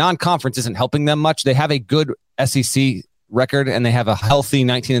tournament. The non-conference isn't helping them much. They have a good SEC record and they have a healthy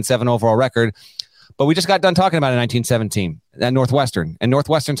 19-7 overall record. But we just got done talking about a 19-7 team at Northwestern, and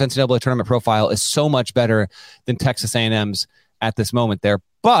Northwestern's NCAA tournament profile is so much better than Texas A&M's at this moment there.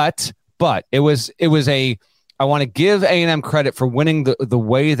 But it was I want to give A&M credit for winning the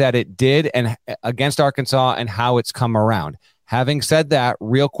way that it did and against Arkansas and how it's come around. Having said that,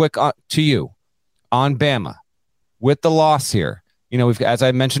 real quick to you on Bama with the loss here. You know, as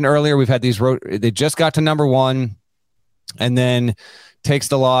I mentioned earlier, we've had these they just got to number 1 and then takes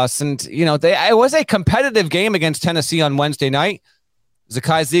the loss. And, you know, it was a competitive game against Tennessee on Wednesday night.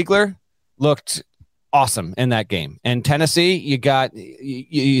 Zakai Ziegler looked awesome in that game. And Tennessee,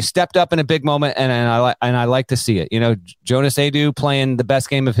 you stepped up in a big moment, and I like to see it. You know, Jonas Adu playing the best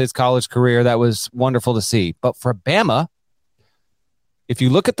game of his college career. That was wonderful to see. But for Bama, if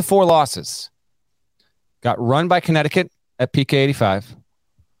you look at the 4 losses, got run by Connecticut at PK 85,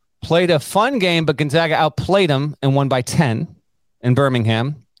 played a fun game, but Gonzaga outplayed them and won by 10 in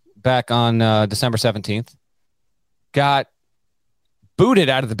Birmingham back on December 17th, got booted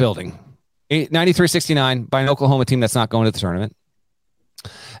out of the building, 93-69 by an Oklahoma team that's not going to the tournament,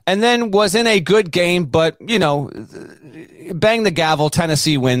 and then was in a good game, but, you know, bang the gavel,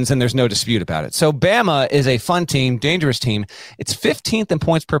 Tennessee wins, and there's no dispute about it. So Bama is a fun team, dangerous team. It's 15th in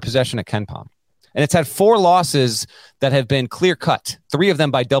points per possession at KenPom, and it's had 4 losses that have been clear-cut, 3 of them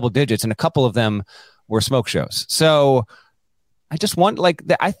by double digits, and a couple of them were smoke shows. So I just want,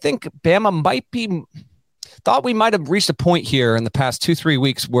 I think Bama thought we might have reached a point here in the past 2-3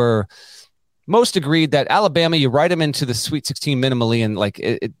 weeks where most agreed that Alabama, you write them into the Sweet 16 minimally and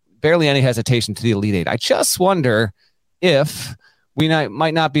it barely any hesitation to the Elite Eight. I just wonder if we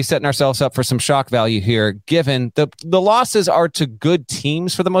might not be setting ourselves up for some shock value here, given the losses are to good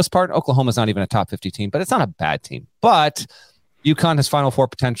teams for the most part. Oklahoma's not even a top 50 team, but it's not a bad team. But UConn has Final Four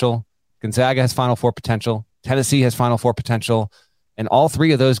potential. Gonzaga has Final Four potential. Tennessee has Final Four potential, and all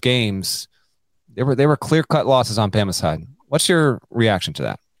 3 of those games, they were clear-cut losses on Bama's side. What's your reaction to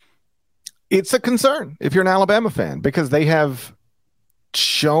that? It's a concern if you're an Alabama fan, because they have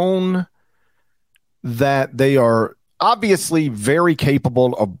shown that they are obviously very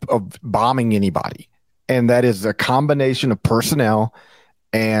capable of bombing anybody, and that is a combination of personnel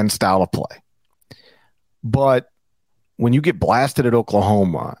and style of play. But when you get blasted at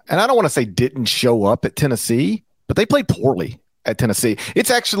Oklahoma, and I don't want to say didn't show up at Tennessee, but they played poorly at Tennessee. It's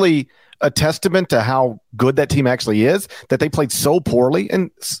actually a testament to how good that team actually is that they played so poorly,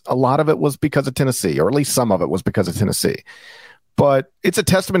 and a lot of it was because of Tennessee, or at least some of it was because of Tennessee. But it's a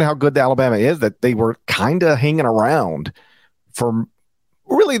testament to how good Alabama is that they were kind of hanging around for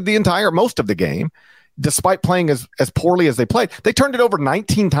really most of the game, despite playing as poorly as they played. They turned it over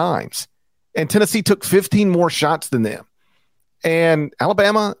 19 times and Tennessee took 15 more shots than them. And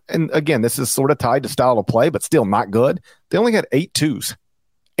Alabama, and again, this is sort of tied to style of play, but still not good. They only had 8 twos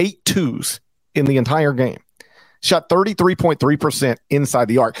in the entire game. Shot 33.3% inside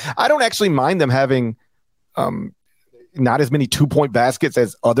the arc. I don't actually mind them having not as many 2-point baskets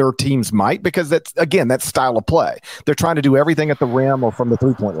as other teams might, because that's style of play. They're trying to do everything at the rim or from the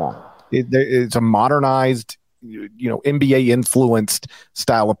 3-point line. It's a modernized, NBA influenced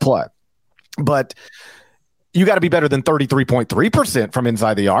style of play. But you got to be better than 33.3% from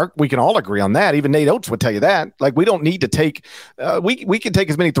inside the arc. We can all agree on that. Even Nate Oates would tell you that. Like, we don't need to take we can take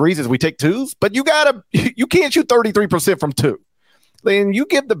as many threes as we take twos, but you can't shoot 33% from two. And you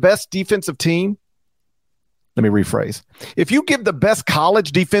give the best defensive team, let me rephrase. If you give the best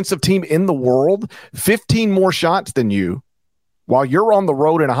college defensive team in the world 15 more shots than you while you're on the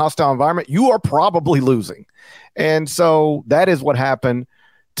road in a hostile environment, you are probably losing. And so that is what happened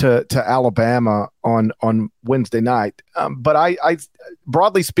to Alabama on Wednesday night. But I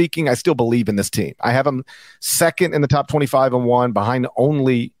broadly speaking, I still believe in this team. I have them second in the top 25-1 behind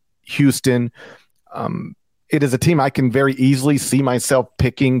only Houston. It is a team I can very easily see myself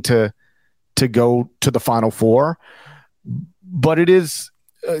picking to go to the Final Four. But it is,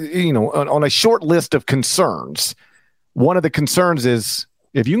 on a short list of concerns, one of the concerns is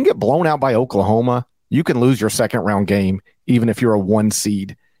if you can get blown out by Oklahoma, you can lose your second round game, even if you're a 1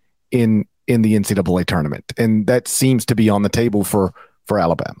 seed in the NCAA tournament. And that seems to be on the table for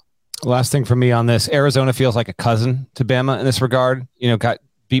Alabama. Last thing for me on this, Arizona feels like a cousin to Bama in this regard. Got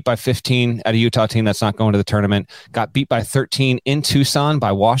beat by 15 at a Utah team that's not going to the tournament, got beat by 13 in Tucson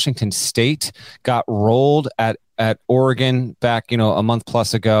by Washington State, got rolled at Oregon back, a month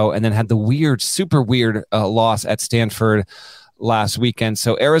plus ago, and then had the super weird loss at Stanford last weekend.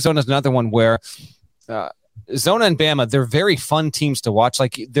 So Arizona's another one where Zona and Bama, they're very fun teams to watch.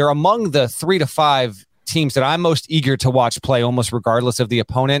 Like, they're among the 3 to 5 teams that I'm most eager to watch play, almost regardless of the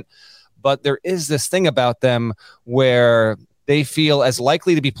opponent. But there is this thing about them where they feel as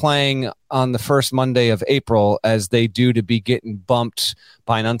likely to be playing on the first Monday of April as they do to be getting bumped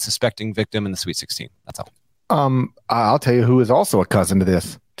by an unsuspecting victim in the Sweet 16. That's all. I'll tell you who is also a cousin to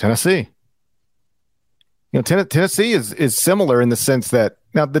this: Tennessee. Tennessee is similar in the sense that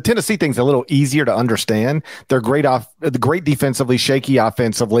now the Tennessee thing's a little easier to understand. They're great defensively, shaky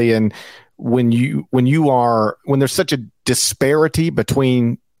offensively, and when there's such a disparity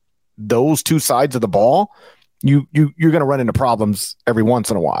between those two sides of the ball, you're going to run into problems every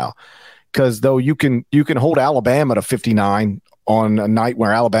once in a while. Because though you can hold Alabama to 59 on a night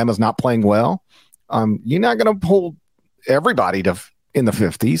where Alabama's not playing well, you're not going to hold everybody in the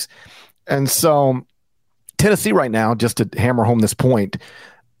 50s. And so Tennessee right now, just to hammer home this point,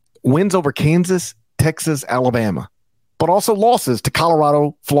 wins over Kansas, Texas, Alabama, but also losses to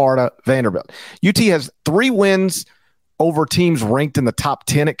Colorado, Florida, Vanderbilt. UT has 3 wins over teams ranked in the top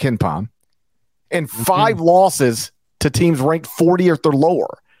 10 at KenPom and 5 losses to teams ranked 40th or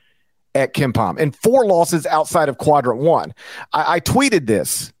lower at KenPom and 4 losses outside of Quadrant 1. I tweeted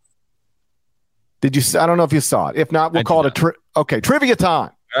this. Did you? I don't know if you saw it. If not, we'll call it trivia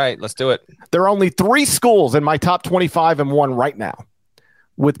time. All right, let's do it. There are only 3 schools in my top 25-1 right now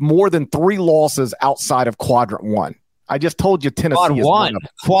with more than 3 losses outside of Quadrant 1. I just told you Tennessee Quad is 1.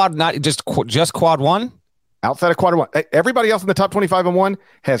 Quad, not just Quad 1? Outside of Quadrant 1. Everybody else in the top 25-1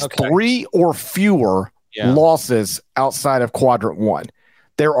 has 3 or fewer losses outside of Quadrant 1.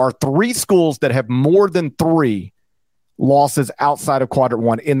 There are 3 schools that have more than 3 losses outside of Quadrant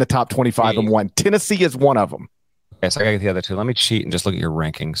 1 in the top 25-1. Tennessee is one of them. Okay, so I gotta get the other 2. Let me cheat and just look at your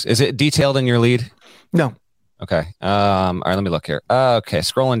rankings. Is it detailed in your lead? No. Okay. All right, let me look here. Okay,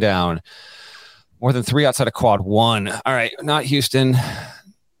 scrolling down. More than 3 outside of Quad 1. All right, not Houston.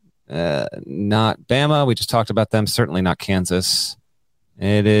 Not Bama. We just talked about them. Certainly not Kansas.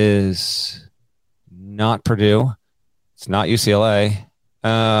 It is not Purdue. It's not UCLA.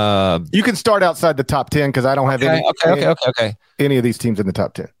 You can start outside the top 10 because I don't have any of these teams in the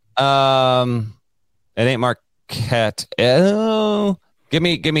top 10. It ain't Marquette. Oh, give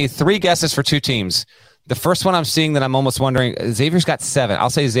me 3 guesses for 2 teams. The first one I'm seeing that I'm almost wondering, Xavier's got 7. I'll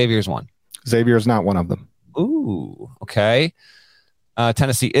say Xavier's 1. Xavier's not one of them. Ooh, okay.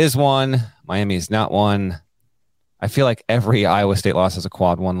 Tennessee is 1. Miami is not 1. I feel like every Iowa State loss is a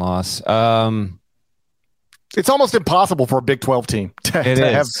Quad 1 loss. It's almost impossible for a Big 12 team to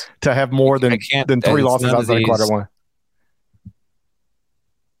have more than 3 losses outside of Quadrant 1.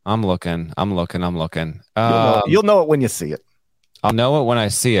 I'm looking. You'll know it when you see it. I'll know it when I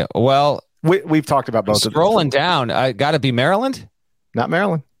see it. Well, we've talked about both of them. Scrolling down, I got to be Maryland? Not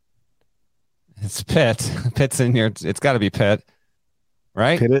Maryland. It's Pitt. Pitt's in here. It's got to be Pitt,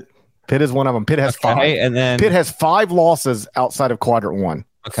 right? Pitt is one of them. Pitt has 5. And then Pitt has 5 losses outside of quadrant 1.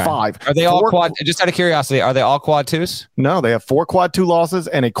 Okay. 5. Are they all quad? Just out of curiosity, are they all quad 2s? No, they have 4 quad 2 losses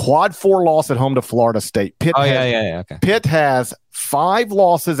and a quad 4 loss at home to Florida State. Pitt Okay. Pitt has 5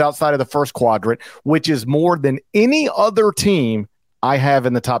 losses outside of the first quadrant, which is more than any other team I have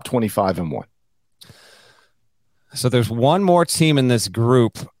in the top 25 and 1. So there's one more team in this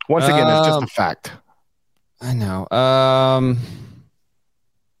group. Once again, it's just a fact. I know.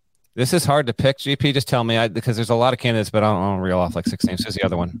 This is hard to pick, GP. Just tell me, because there's a lot of candidates, but I don't reel off like 6 names. Who's the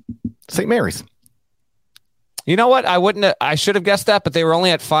other one? St. Mary's. You know what? I should have guessed that, but they were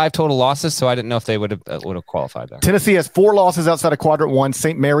only at 5 total losses, so I didn't know if they would have qualified there. Tennessee has 4 losses outside of quadrant 1.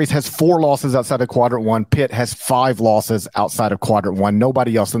 St. Mary's has 4 losses outside of quadrant 1. Pitt has 5 losses outside of quadrant 1.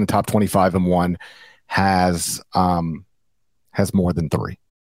 Nobody else in the top 25 and 1 has more than 3.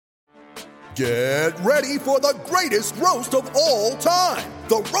 Get ready for the greatest roast of all time,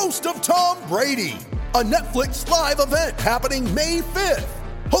 the Roast of Tom Brady, a Netflix live event happening May 5th.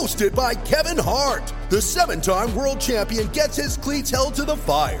 Hosted by Kevin Hart, the 7-time world champion gets his cleats held to the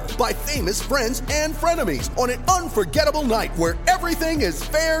fire by famous friends and frenemies on an unforgettable night where everything is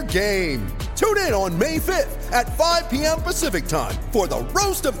fair game. Tune in on May 5th at 5 p.m. Pacific time for the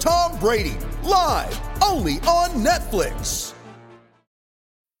Roast of Tom Brady, live only on Netflix.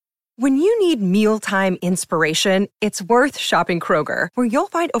 When you need mealtime inspiration, it's worth shopping Kroger, where you'll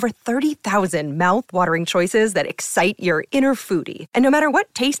find over 30,000 mouth-watering choices that excite your inner foodie. And no matter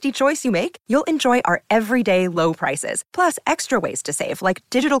what tasty choice you make, you'll enjoy our everyday low prices, plus extra ways to save, like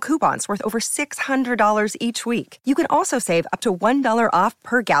digital coupons worth over $600 each week. You can also save up to $1 off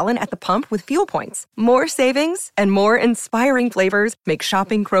per gallon at the pump with fuel points. More savings and more inspiring flavors make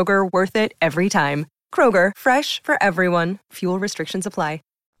shopping Kroger worth it every time. Kroger, fresh for everyone. Fuel restrictions apply.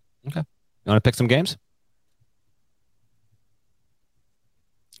 Okay. You want to pick some games?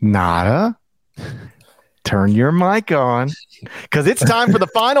 Nada. Turn your mic on, because it's time for the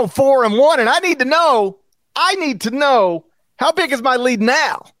final 4 and 1, and I need to know how big is my lead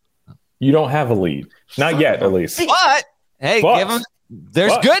now? You don't have a lead. Not yet, at least. But hey, give them.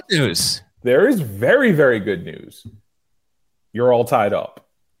 There's good news. There is very, very good news. You're all tied up.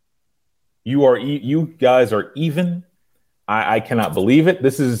 You guys are even. I cannot believe it.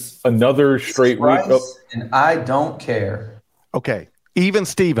 This is another straight week. And I don't care. Okay, even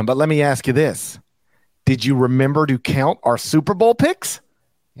Steven, but let me ask you this. Did you remember to count our Super Bowl picks?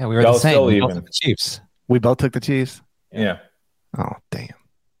 Yeah, we were the same. We both took the Chiefs. We both took the Chiefs? Yeah. Oh, damn.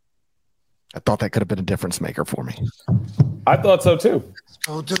 I thought that could have been a difference maker for me. I thought so, too.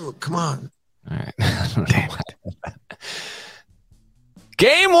 Oh, dude, come on. All right. Damn it.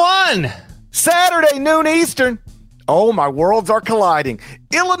 Game 1. Saturday, noon Eastern. Oh, my worlds are colliding.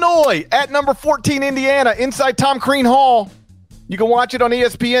 Illinois at number 14, Indiana, inside Tom Crean Hall. You can watch it on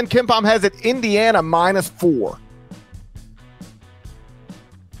ESPN. KenPom has it Indiana -4.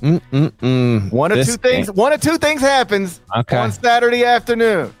 One of two things happens on Saturday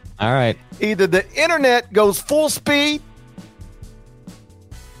afternoon. All right. Either the internet goes full speed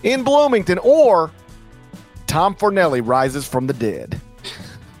in Bloomington, or Tom Fornelli rises from the dead.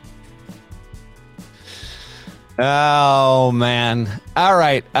 Oh, man. All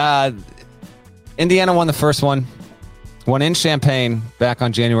right. Indiana won the first one. Won in Champaign back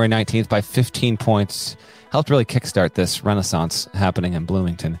on January 19th by 15 points. Helped really kickstart this renaissance happening in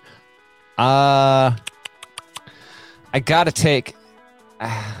Bloomington. I gotta take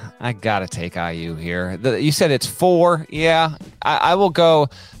IU here. You said it's 4. Yeah, I will go.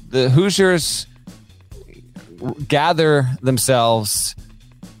 The Hoosiers gather themselves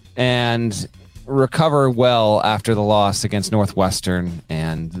and recover well after the loss against Northwestern,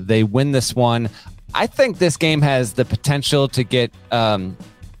 and they win this one. I think this game has the potential to get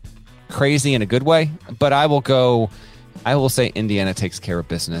crazy in a good way, but I will say Indiana takes care of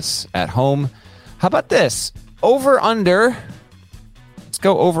business at home. How about this? Over under. Let's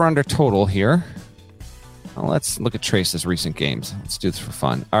go over under total here. Well, let's look at Trace's recent games. Let's do this for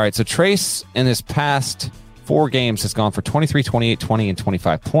fun. All right, so Trace in his past 4 games has gone for 23, 28, 20, and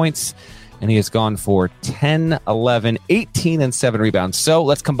 25 points. And he has gone for 10, 11, 18, and 7 rebounds. So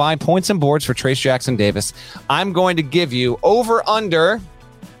let's combine points and boards for Trace Jackson Davis. I'm going to give you over under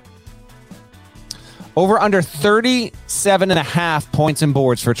 37.5 points and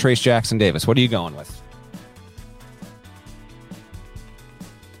boards for Trace Jackson Davis. What are you going with?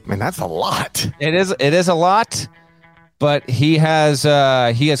 Man, that's a lot. It is a lot, but he has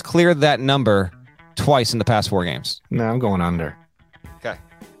cleared that number twice in the past 4 games. No, I'm going under. Okay.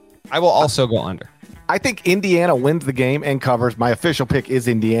 I will also go under. I think Indiana wins the game and covers. My official pick is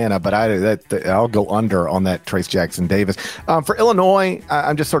Indiana, but I'll go under on that Trace Jackson Davis. For Illinois,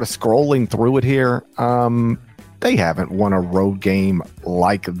 I'm just sort of scrolling through it here. They haven't won a road game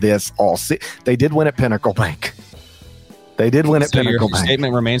like this all season. They did win at Pinnacle Bank. Pinnacle Your Bank.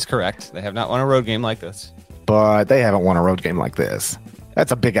 Statement remains correct. They have not won a road game like this. But they haven't won a road game like this.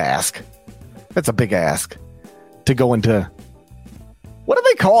 That's a big ask. To go into, what do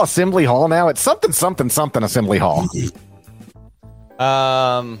they call Assembly Hall now? It's something Assembly Hall.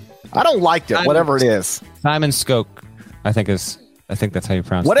 I don't like it. Whatever it is. Simon Skoke, I think that's how you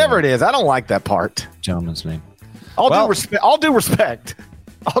pronounce it. Whatever it is, I don't like that part. Gentleman's name. I'll do respect.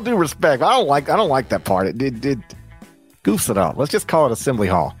 I don't like that part. It goofs it up. Let's just call it Assembly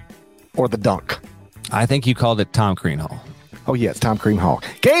Hall or the Dunk. I think you called it Tom Crean Hall. Oh, yes, Tom Crean Hall.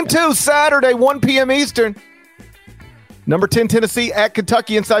 Game 2, Saturday, 1 p.m. Eastern. Number 10, Tennessee at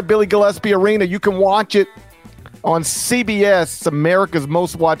Kentucky inside Billy Gillispie Arena. You can watch it on CBS, America's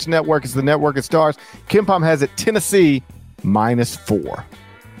most watched network. It's the network of stars. KenPom has it Tennessee -4.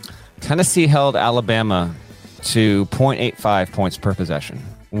 Tennessee held Alabama to 0.85 points per possession.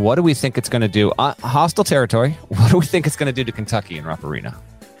 What do we think it's going to do? Hostile territory. What do we think it's going to do to Kentucky in Rupp Arena?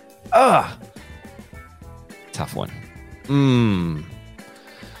 Tough one.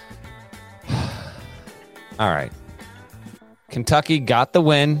 All right. Kentucky got the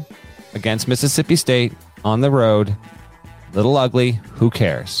win against Mississippi State on the road. Little ugly. Who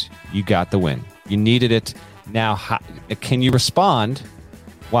cares? You got the win. You needed it. Now, can you respond,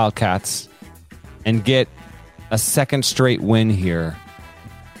 Wildcats, and get a second straight win here?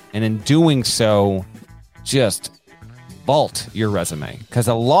 And in doing so, just vault your resume. Because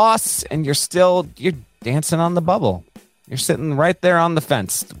a loss and you're dancing on the bubble. You're sitting right there on the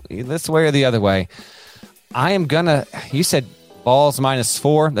fence, this way or the other way. You said balls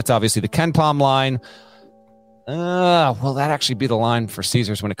 -4. That's obviously the KenPom line. Will that actually be the line for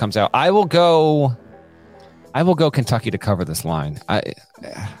Caesars when it comes out? I will go Kentucky to cover this line.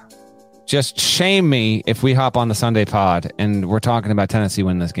 Just shame me if we hop on the Sunday pod and we're talking about Tennessee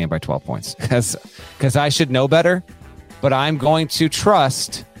winning this game by 12 points. Because I should know better, but I'm going to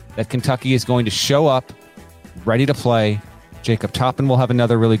trust that Kentucky is going to show up ready to play. Jacob Toppin will have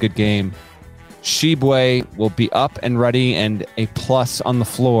another really good game. Shibwe will be up and ready and a plus on the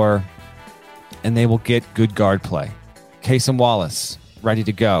floor, and they will get good guard play. Cason Wallace ready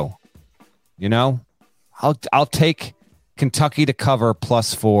to go. I'll take Kentucky to cover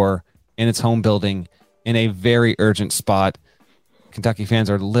 +4 in its home building in a very urgent spot. Kentucky fans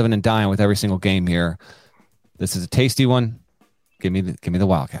are living and dying with every single game here. This is a tasty one. Give me the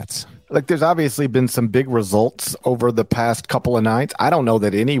Wildcats. Like, there's obviously been some big results over the past couple of nights. I don't know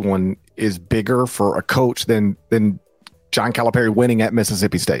that anyone is bigger for a coach than John Calipari winning at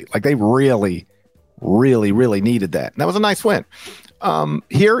Mississippi State. Like, they really, really, really needed that. And that was a nice win.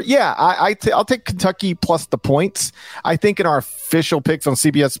 Here, I'll take Kentucky plus the points. I think in our official picks on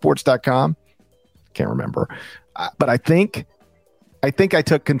CBSSports.com, can't remember, but I think I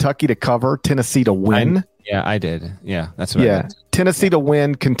took Kentucky to cover, Tennessee to win. I did. Yeah, that's what I did. Tennessee to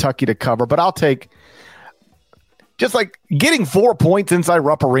win, Kentucky to cover. But I'll take just like getting 4 points inside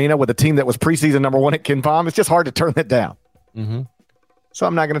Rupp Arena with a team that was preseason number 1 at KenPom. It's just hard to turn it down. Mm-hmm. So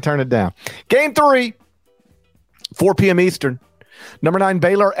I'm not going to turn it down. Game 3, 4 p.m. Eastern. Number 9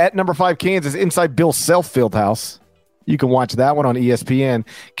 Baylor at number 5 Kansas inside Bill Self Fieldhouse. You can watch that one on ESPN.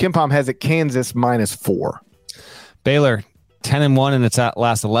 KenPom has it Kansas -4. Baylor 10-1 in its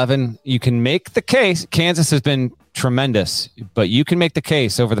last 11. You can make the case. Kansas has been tremendous, but you can make the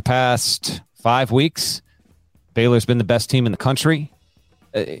case over the past 5 weeks. Baylor's been the best team in the country,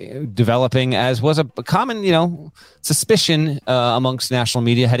 developing, as was a common, suspicion amongst national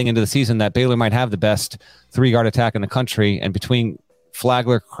media heading into the season that Baylor might have the best 3-guard attack in the country. And between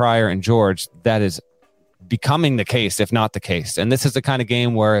Flagler, Cryer, and George, that is becoming the case, if not the case. And this is the kind of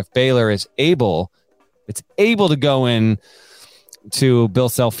game where if Baylor is able to go in to Bill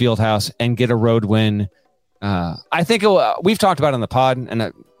Self Fieldhouse and get a road win. I think we've talked about it on the pod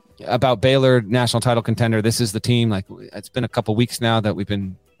and about Baylor, national title contender. This is the team. Like, it's been a couple weeks now that we've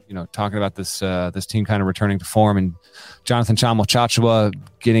been, talking about this team kind of returning to form, and Jonathan Tchamwa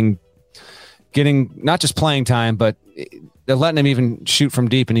getting not just playing time, but they're letting him even shoot from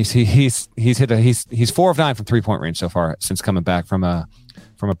deep, and he's 4 of 9 from 3-point range so far since coming back from a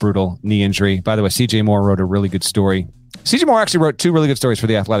brutal knee injury. By the way, CJ Moore wrote a really good story. CJ Moore actually wrote 2 really good stories for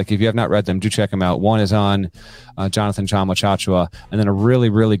The Athletic. If you have not read them, do check them out. One is on Jonathan Tchamwa, and then a really,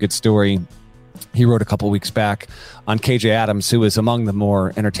 really good story he wrote a couple weeks back on KJ Adams, who is among the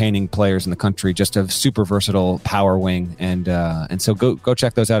more entertaining players in the country, just a super versatile power wing. And so go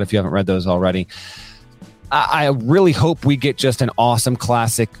check those out if you haven't read those already. I really hope we get just an awesome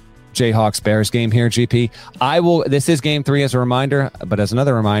classic Jayhawks Bears game here, GP. This is game 3 as a reminder, but as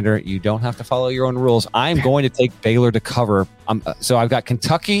another reminder, you don't have to follow your own rules. I'm going to take Baylor to cover. So I've got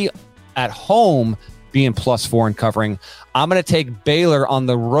Kentucky at home being +4 and covering. I'm going to take Baylor on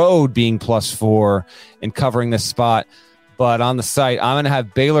the road being +4 and covering this spot. But on the site, I'm going to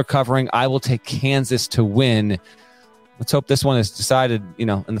have Baylor covering. I will take Kansas to win. Let's hope this one is decided,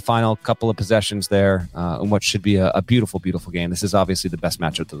 in the final couple of possessions there, in what should be a beautiful, beautiful game. This is obviously the best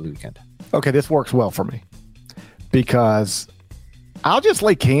matchup of the weekend. Okay, this works well for me because I'll just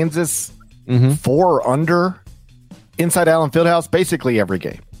lay Kansas 4 or under inside Allen Fieldhouse basically every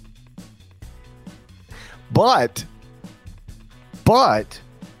game. But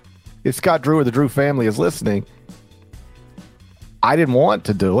if Scott Drew or the Drew family is listening, I didn't want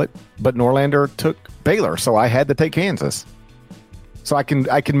to do it, but Norlander took Baylor, so I had to take Kansas. So I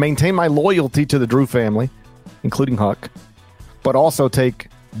can maintain my loyalty to the Drew family, including Huck, but also take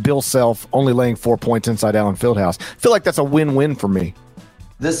Bill Self only laying 4 points inside Allen Fieldhouse. I feel like that's a win-win for me.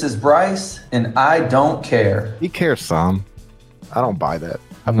 This is Bryce, and I don't care. He cares some. I don't buy that.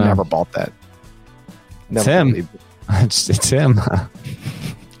 I've never bought that. It's him. It's him.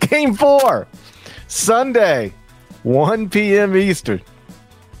 Game 4, Sunday, 1 p.m. Eastern.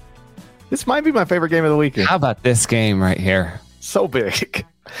 This might be my favorite game of the weekend. How about this game right here? So big.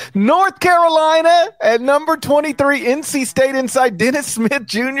 North Carolina at number 23, NC State inside Dennis Smith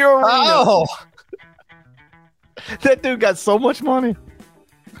Jr. Arena. Oh! That dude got so much money.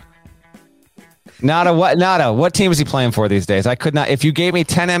 Nada, what team is he playing for these days? I could not. If you gave me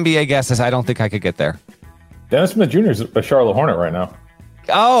 10 NBA guesses, I don't think I could get there. Dennis Smith Jr. is a Charlotte Hornet right now.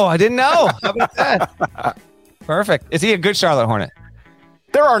 Oh, I didn't know. How about that? Perfect. Is he a good Charlotte Hornet?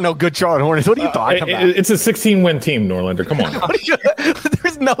 There are no good Charlotte Hornets. What are you talking about? It's a 16-win team, Norlander. Come on.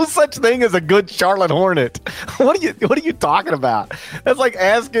 There's no such thing as a good Charlotte Hornet. What are you talking about? That's like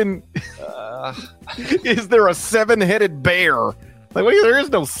asking, is there a 7-headed bear? Like, there is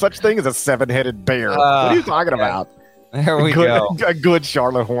no such thing as a 7-headed bear. What are you talking about? There we go. A good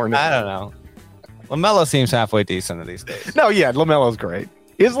Charlotte Hornet. I don't know. LaMelo seems halfway decent these days. No, yeah, LaMelo's great.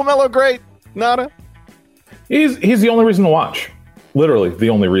 Is LaMelo great? Nada? He's the only reason to watch. Literally the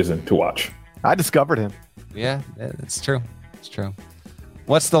only reason to watch. I discovered him. Yeah, it's true. It's true.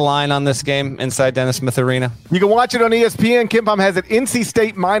 What's the line on this game inside Dennis Smith Arena? You can watch it on ESPN. KenPom has it NC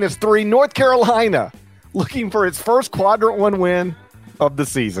State -3. North Carolina looking for its first quadrant 1 win of the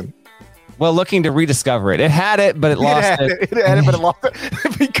season. Well, looking to rediscover it. It had it, but it lost it. It had it, but it lost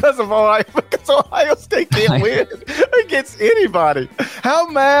it because Ohio State can't win against anybody. How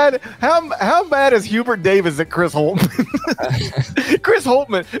mad is Hubert Davis at Chris Holtman? Chris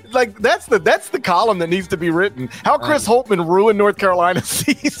Holtman, like that's the column that needs to be written. How Chris Holtman ruined North Carolina's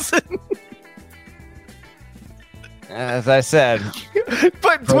season. As I said.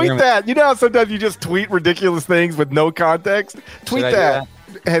 But tweet that. You know how sometimes you just tweet ridiculous things with no context? Tweet that.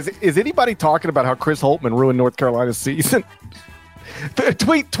 Is anybody talking about how Chris Holtman ruined North Carolina's season?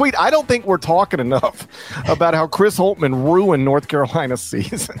 Tweet. I don't think we're talking enough about how Chris Holtman ruined North Carolina's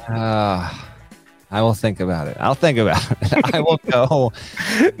season. I will think about it. I'll think about it. I will go.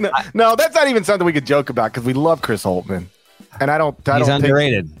 No, that's not even something we could joke about because we love Chris Holtman. And he's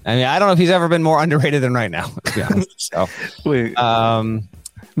underrated. I mean, I don't know if he's ever been more underrated than right now, to be honest. So,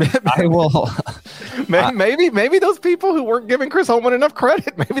 I will. Maybe those people who weren't giving Chris Holtman enough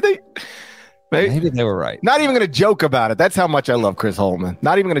credit, maybe they were right. Not even going to joke about it. That's how much I love Chris Holtman.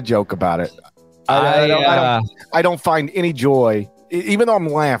 Not even going to joke about it. I don't find any joy, even though I'm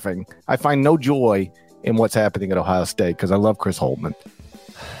laughing. I find no joy in what's happening at Ohio State because I love Chris Holtman.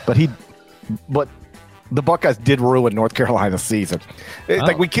 But the Buckeyes did ruin North Carolina's season.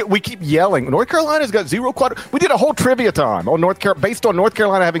 Like we keep yelling, North Carolina's got 0 quadrant. We did a whole trivia time on based on North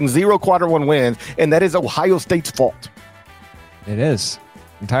Carolina having 0 quadrant 1 wins, and that is Ohio State's fault. It is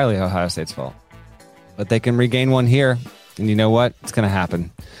entirely Ohio State's fault, but they can regain one here, and you know what? It's going to happen.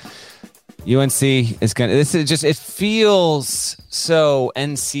 UNC is going to. This is just. It feels so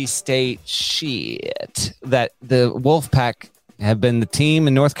NC State shit that the Wolfpack have been the team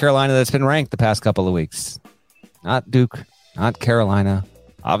in North Carolina that's been ranked the past couple of weeks. Not Duke, not Carolina,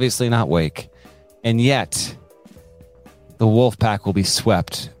 obviously not Wake. And yet, the Wolfpack will be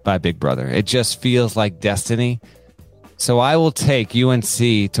swept by Big Brother. It just feels like destiny. So I will take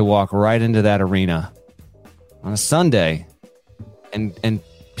UNC to walk right into that arena on a Sunday and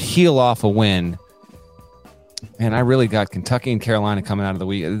peel off a win. Man, I really got Kentucky and Carolina coming out of the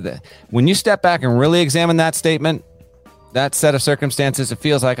week. When you step back and really examine that statement, that set of circumstances, it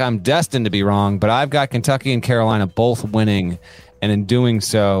feels like I'm destined to be wrong, but I've got Kentucky and Carolina both winning, and in doing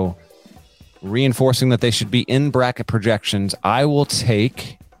so, reinforcing that they should be in bracket projections, I will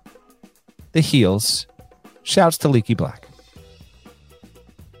take the Heels. Shouts to Leaky Black.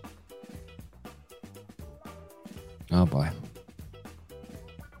 Oh, boy.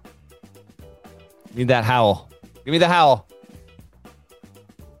 Need that howl. Give me the howl.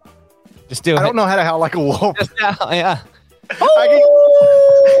 Just do it. I don't know how to howl like a wolf. Just howl, yeah.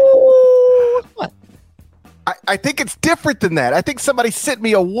 I think it's different than that. I think somebody sent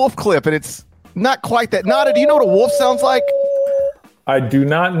me a wolf clip, and it's not quite that. Nada, do you know what a wolf sounds like? I do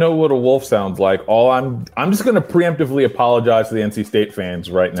not know what a wolf sounds like. I'm just going to preemptively apologize to the NC State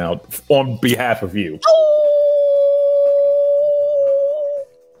fans right now on behalf of you.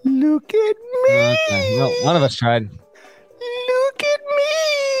 Look at me. Okay. No, none of us tried. Look at me.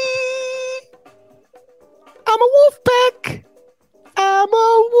 I'm a wolf pack. I'm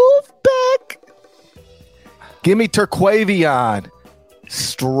a wolf pack. Give me Turquavion.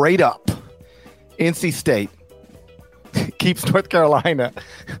 Straight up. NC State keeps North Carolina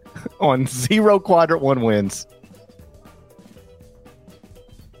on 0 quadrant 1 wins.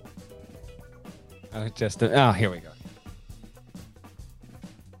 Here we go.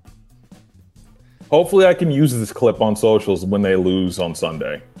 Hopefully I can use this clip on socials when they lose on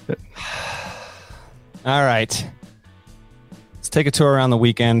Sunday. All right. Let's take a tour around the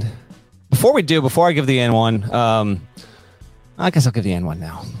weekend. Before I give the N1, I guess I'll give the N1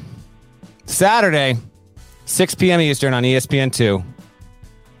 now. Saturday, 6 p.m. Eastern on ESPN2.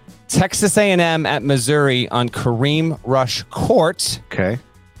 Texas A&M at Missouri on Kareem Rush Court. Okay.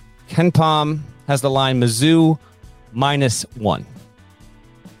 Ken Pom has the line Mizzou -1.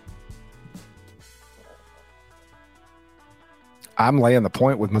 I'm laying the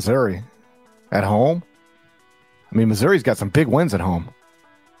point with Missouri at home. I mean, Missouri's got some big wins at home.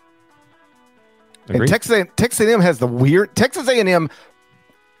 Agreed. And Texas A&M has the weird... Texas A&M,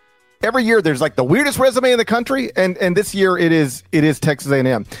 every year there's like the weirdest resume in the country, and this year it is Texas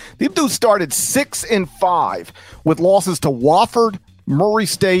A&M. These dudes started 6-5 with losses to Wofford, Murray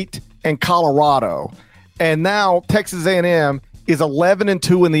State, and Colorado. And now Texas A&M is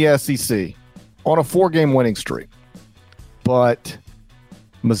 11-2 in the SEC on a 4-game winning streak. But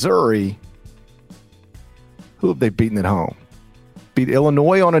Missouri, who have they beaten at home? Beat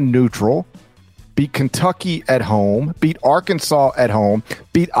Illinois on a neutral, beat Kentucky at home, beat Arkansas at home,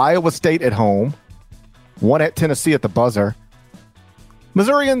 beat Iowa State at home, won at Tennessee at the buzzer.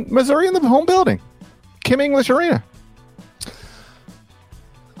 Missouri in the home building, Kim English Arena.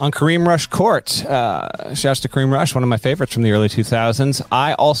 On Kareem Rush Court, shouts to Kareem Rush, one of my favorites from the early 2000s.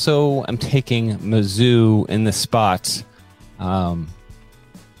 I also am taking Mizzou in the spot. But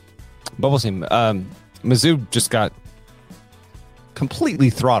we'll see. Mizzou just got completely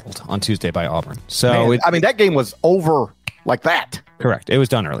throttled on Tuesday by Auburn. So that game was over like that. Correct. It was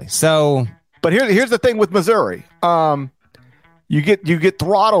done early. So, but here's the thing with Missouri. You get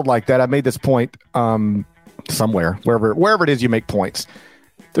throttled like that. I made this point somewhere, wherever it is you make points.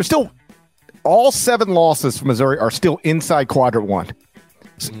 There's still all 7 losses from Missouri are still inside quadrant 1.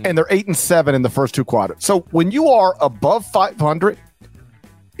 And they're 8-7 in the first 2 quadrants. So when you are above 500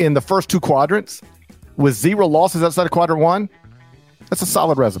 in the first 2 quadrants with 0 losses outside of quadrant 1, that's a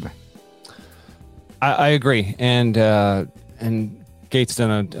solid resume. I agree, and Gates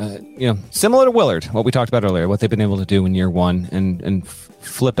done similar to Willard, what we talked about earlier, what they've been able to do in year 1 and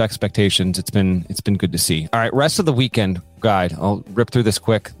flip expectations. It's been good to see. All right, rest of the weekend guide. I'll rip through this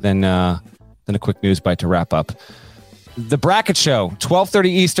quick, then a quick news bite to wrap up. The Bracket Show, 12:30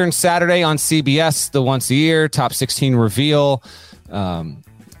 Eastern, Saturday on CBS, the once a year top 16 reveal.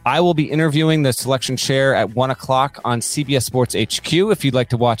 I will be interviewing the selection chair at 1 o'clock on CBS Sports HQ. If you'd like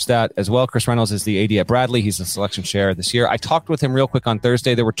to watch that as well, Chris Reynolds is the AD at Bradley. He's the selection chair this year. I talked with him real quick on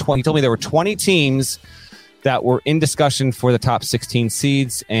Thursday. He told me there were 20 teams that were in discussion for the top 16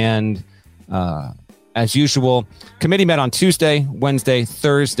 seeds. And as usual, committee met on Tuesday, Wednesday,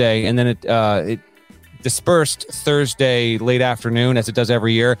 Thursday, and then it dispersed Thursday late afternoon, as it does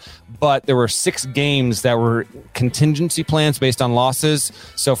every year. But there were 6 games that were contingency plans based on losses.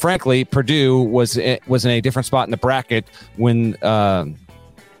 So frankly, Purdue was in a different spot in the bracket when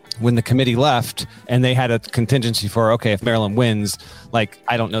the committee left, and they had a contingency for, okay, if Maryland wins, like,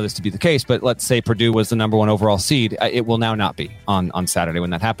 I don't know this to be the case, but let's say Purdue was the number 1 overall seed. It will now not be on Saturday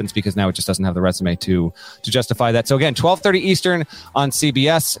when that happens, because now it just doesn't have the resume to justify that. So again, 12:30 Eastern on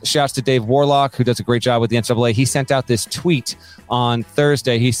CBS. Shouts to Dave Warlock, who does a great job with the NCAA. He sent out this tweet on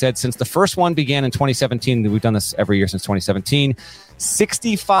Thursday. He said, since the first one began in 2017, we've done this every year since 2017,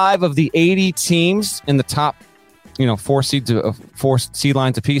 65 of the 80 teams in the top 4 seed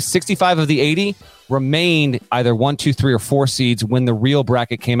lines apiece. 65 of the 80 remained either 1, 2, 3, or 4 seeds when the real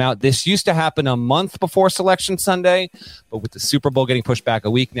bracket came out. This used to happen a month before Selection Sunday, but with the Super Bowl getting pushed back a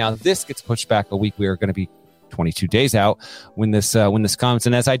week, now this gets pushed back a week. We are going to be 22 days out when this comes.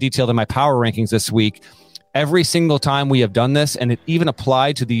 And as I detailed in my power rankings this week, every single time we have done this, and it even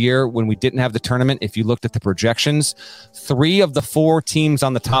applied to the year when we didn't have the tournament, if you looked at the projections, 3 of the 4 teams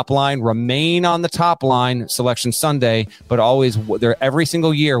on the top line remain on the top line Selection Sunday, but always every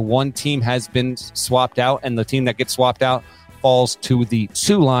single year, one team has been swapped out, and the team that gets swapped out falls to the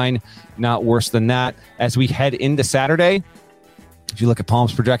 2 line. Not worse than that. As we head into Saturday, if you look at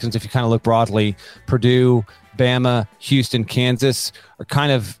Palm's projections, if you kind of look broadly, Purdue, Bama, Houston, Kansas are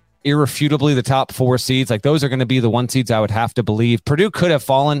kind of irrefutably the top 4 seeds. Like, those are going to be the 1 seeds I would have to believe. Purdue could have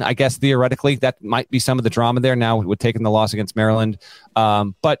fallen, I guess, theoretically. That might be some of the drama there now with taking the loss against Maryland.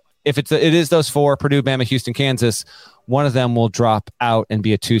 But if it is those 4, Purdue, Bama, Houston, Kansas, one of them will drop out and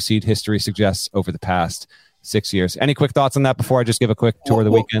be a 2 seed, history suggests, over the past 6 years. Any quick thoughts on that before I just give a quick tour of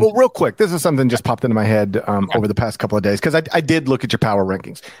the weekend? Well, real quick, this is something just popped into my head over the past couple of days, because I did look at your power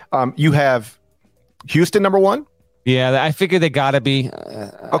rankings. You have Houston number 1. Yeah, I figured they got to be.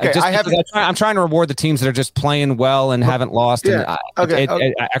 Okay, I'm trying to reward the teams that are just playing well and haven't lost. Yeah, and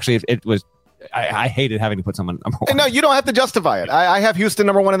it was. I hated having to put someone number 1. And no, you don't have to justify it. I have Houston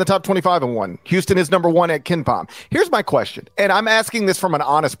number 1 in the top 25 and 1. Houston is number 1 at KenPom. Here's my question, and I'm asking this from an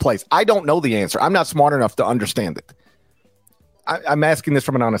honest place. I don't know the answer. I'm not smart enough to understand it. I'm asking this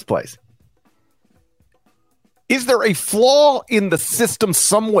from an honest place. Is there a flaw in the system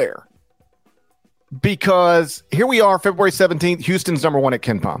somewhere? Because here we are, February 17th, Houston's number 1 at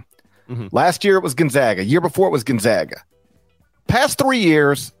KenPom. Mm-hmm. Last year it was Gonzaga. Year before it was Gonzaga. Past 3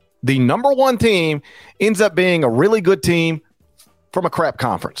 years, the number 1 team ends up being a really good team from a crap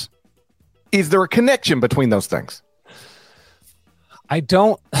conference. Is there a connection between those things? I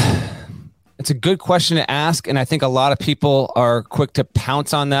don't. It's a good question to ask, and I think a lot of people are quick to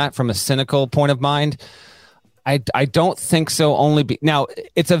pounce on that from a cynical point of mind. I don't think so. Now,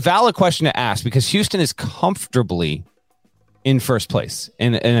 it's a valid question to ask because Houston is comfortably in first place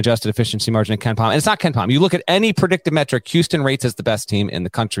in adjusted efficiency margin at KenPom. And it's not KenPom. You look at any predictive metric, Houston rates as the best team in the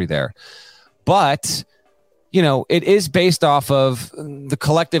country there. But, it is based off of the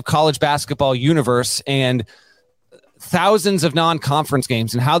collective college basketball universe and thousands of non-conference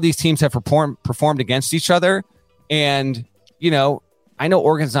games and how these teams have performed against each other. And, I know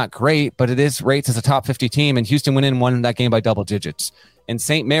Oregon's not great, but it is rates as a top 50 team, and Houston went in and won that game by double digits. And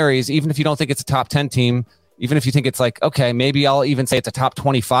St. Mary's, even if you don't think it's a top 10 team, even if you think it's like, okay, maybe I'll even say it's a top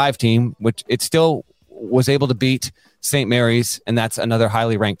 25 team, which it still was able to beat St. Mary's, and that's another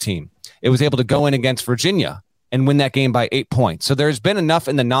highly ranked team. It was able to go in against Virginia and win that game by 8 points. So there's been enough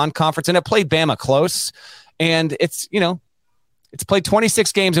in the non-conference, and it played Bama close, and it's played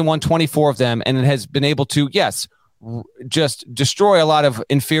 26 games and won 24 of them, and it has been able to, yes, just destroy a lot of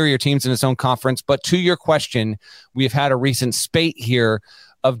inferior teams in its own conference. But to your question, we have had a recent spate here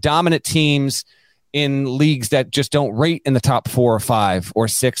of dominant teams in leagues that just don't rate in the top 4 or 5 or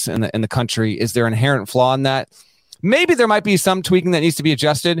 6 in the country. Is there an inherent flaw in that? Maybe there might be some tweaking that needs to be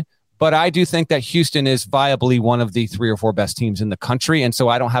adjusted, but I do think that Houston is viably one of the 3 or 4 best teams in the country, and so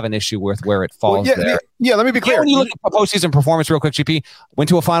I don't have an issue with where it falls there. Yeah, let me be clear. When you look at postseason performance real quick, GP, went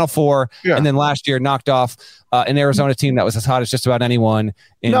to a Final Four, and then last year knocked off an Arizona team that was as hot as just about anyone.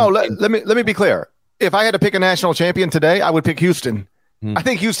 Let me be clear. If I had to pick a national champion today, I would pick Houston. I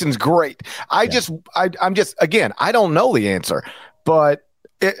think Houston's great. I'm just, again, I don't know the answer, but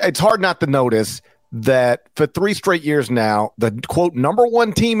it's hard not to notice that for 3 straight years now, the quote number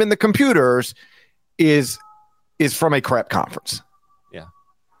 1 team in the computers is from a crap conference. Yeah.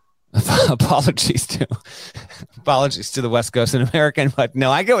 Apologies to the West Coast and American, but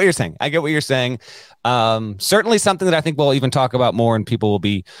no, I get what you're saying. Certainly something that I think we'll even talk about more and people will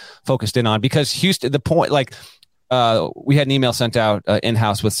be focused in on, because Houston, the point, like, we had an email sent out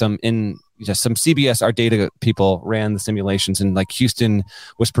in-house with some CBS, our data people ran the simulations, and like Houston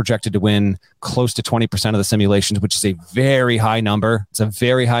was projected to win close to 20% of the simulations, which is a very high number. It's a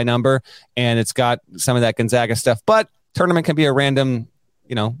very high number, and it's got some of that Gonzaga stuff, but tournament can be a random,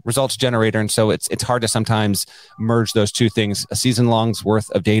 results generator. And so it's hard to sometimes merge those two things, a season long's worth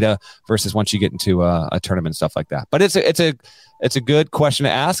of data versus once you get into a tournament and stuff like that. But it's a good question to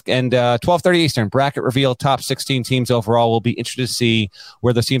ask. And 12:30 Eastern, bracket reveal, top 16 teams overall. We'll be interested to see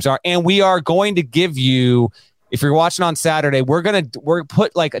where those teams are. And we are going to give you, if you're watching on Saturday, we're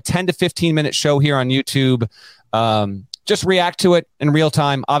put like a 10 to 15 minute show here on YouTube. Just react to it in real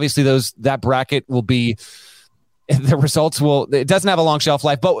time. Obviously that bracket will be the results it doesn't have a long shelf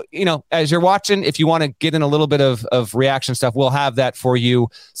life, but as you're watching, if you want to get in a little bit of reaction stuff, we'll have that for you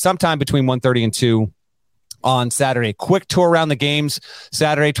sometime between 1:30 and 2 on Saturday. Quick tour around the games.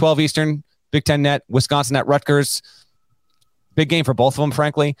 Saturday, 12 Eastern, Big Ten Net, Wisconsin at Rutgers. Big game for both of them,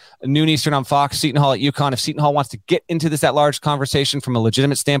 frankly. Noon Eastern on Fox, Seton Hall at UConn. If Seton Hall wants to get into this at-large conversation from a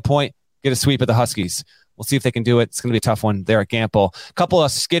legitimate standpoint, get a sweep of the Huskies. We'll see if they can do it. It's going to be a tough one there at Gamble. A couple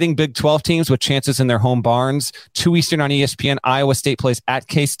of skidding Big 12 teams with chances in their home barns. 2 Eastern on ESPN. Iowa State plays at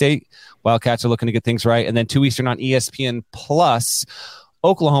K-State. Wildcats are looking to get things right. And then 2 Eastern on ESPN Plus.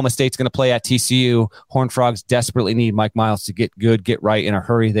 Oklahoma State's going to play at TCU. Horned Frogs desperately need Mike Miles to get good, get right in a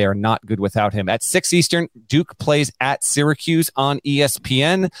hurry. They are not good without him. At 6 Eastern, Duke plays at Syracuse on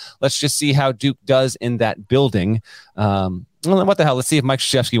ESPN. Let's just see how Duke does in that building. What the hell? Let's see if Mike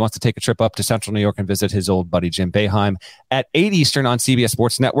Krzyzewski wants to take a trip up to Central New York and visit his old buddy Jim Boeheim. At 8 Eastern on CBS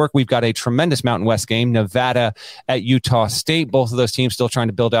Sports Network, we've got a tremendous Mountain West game, Nevada at Utah State. Both of those teams still trying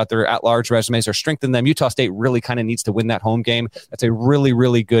to build out their at-large resumes or strengthen them. Utah State really kind of needs to win that home game. That's a really,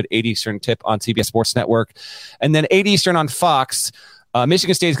 really good 8 Eastern tip on CBS Sports Network. And then 8 Eastern on Fox,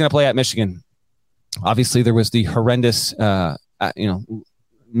 Michigan State is going to play at Michigan. Obviously, there was the horrendous,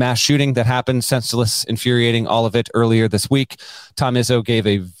 mass shooting that happened, senseless, infuriating, all of it earlier this week. Tom Izzo gave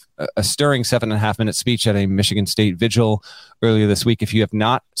a stirring 7.5-minute speech at a Michigan State vigil earlier this week. If you have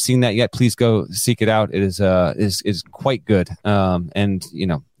not seen that yet, please go seek it out. It is quite good. And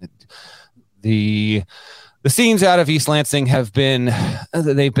the scenes out of East Lansing they've been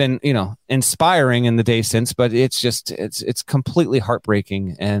inspiring in the days since, but it's completely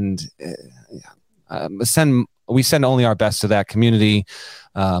heartbreaking. And we send only our best to that community.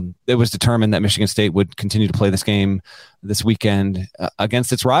 It was determined that Michigan State would continue to play this game this weekend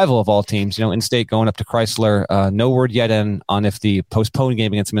against its rival of all teams. In-state going up to Chrysler. No word yet on if the postponed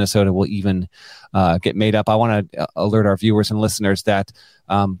game against Minnesota will even get made up. I want to alert our viewers and listeners that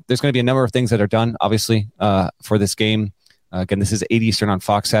there's going to be a number of things that are done, obviously, for this game. Again, this is 8 Eastern on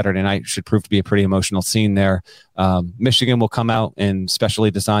Fox Saturday night. Should prove to be a pretty emotional scene there. Michigan will come out in specially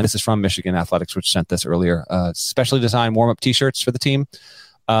designed. This is from Michigan Athletics, which sent this earlier. Specially designed warm-up T-shirts for the team.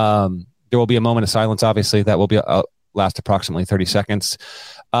 There will be a moment of silence, obviously. That will be last approximately 30 seconds.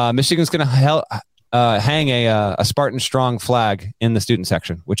 Michigan's going to hang a Spartan Strong flag in the student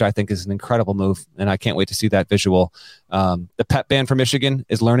section, which I think is an incredible move, and I can't wait to see that visual. The pep band for Michigan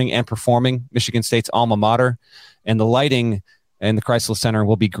is learning and performing Michigan State's alma mater, and the lighting in the Chrysler Center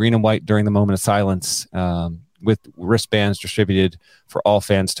will be green and white during the moment of silence, with wristbands distributed for all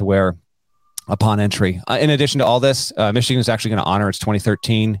fans to wear upon entry. In addition to all this, Michigan is actually going to honor its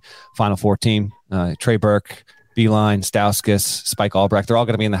 2013 Final Four team. Trey Burke, Beeline, Stauskas, Spike Albrecht, they're all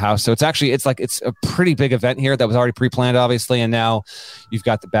going to be in the house. So it's a pretty big event here that was already pre-planned, obviously, and now you've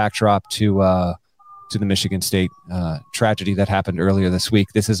got the backdrop to the Michigan State tragedy that happened earlier this week.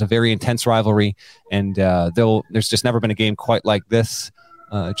 This is a very intense rivalry, and there's just never been a game quite like this.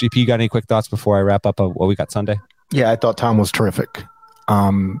 GP, you got any quick thoughts before I wrap up what we got Sunday? Yeah, I thought Tom was terrific.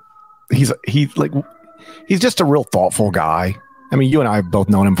 He's just a real thoughtful guy. I mean, you and I have both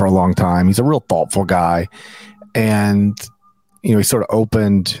known him for a long time. He's a real thoughtful guy. And, he sort of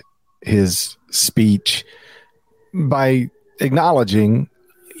opened his speech by acknowledging,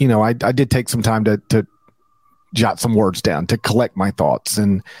 I did take some time to jot some words down, to collect my thoughts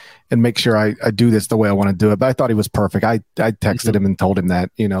and make sure I do this the way I want to do it. But I thought he was perfect. I texted him and told him that,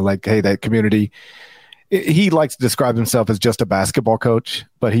 hey, that community, he likes to describe himself as just a basketball coach,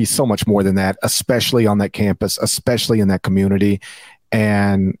 but he's so much more than that, especially on that campus, especially in that community.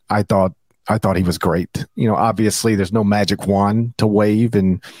 And I thought he was great. Obviously there's no magic wand to wave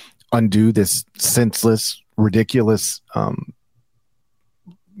and undo this senseless, ridiculous,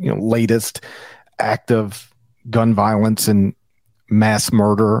 latest act of gun violence and mass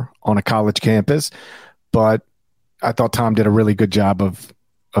murder on a college campus. But I thought Tom did a really good job of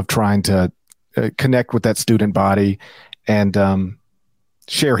trying to connect with that student body and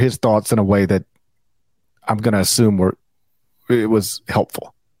share his thoughts in a way that I'm going to assume it was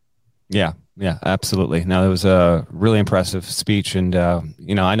helpful. Yeah, absolutely. No, it was a really impressive speech. And,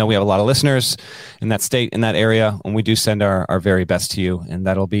 I know we have a lot of listeners in that state, in that area, and we do send our very best to you. And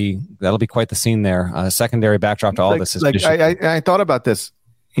that'll be quite the scene there. Secondary backdrop to all this is I thought about this,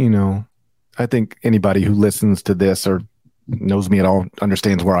 I think anybody who listens to this or knows me at all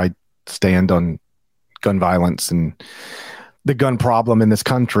understands where I stand on gun violence and the gun problem in this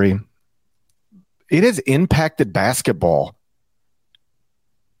country. It has impacted basketball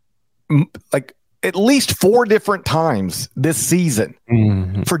like at least 4 different times this season.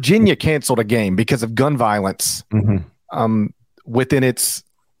 Mm-hmm. Virginia canceled a game because of gun violence within its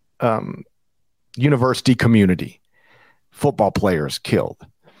university community. football players killed.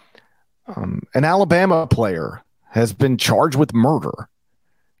 An Alabama player has been charged with murder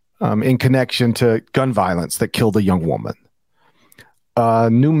in connection to gun violence that killed a young woman. A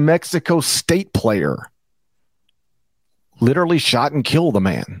New Mexico State player literally shot and killed a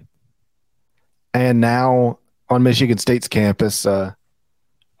man. And now on Michigan State's campus, a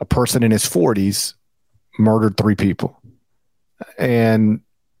person in his 40s murdered 3 people. And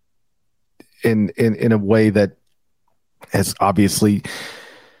in a way that has obviously,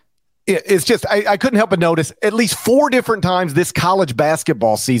 it's just, I couldn't help but notice at least 4 different times this college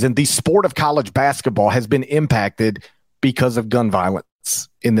basketball season, the sport of college basketball has been impacted because of gun violence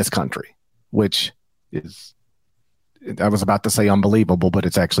in this country, which is, I was about to say unbelievable, but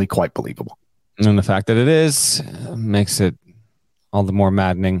it's actually quite believable. And the fact that it is makes it all the more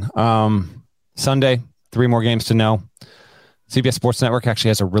maddening. Sunday, 3 more games to know. CBS Sports Network actually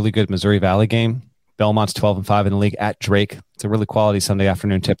has a really good Missouri Valley game. Belmont's 12-5 in the league at Drake. It's a really quality Sunday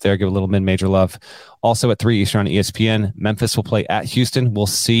afternoon tip there. Give a little mid-major love. Also at 3 Eastern on ESPN, Memphis will play at Houston. We'll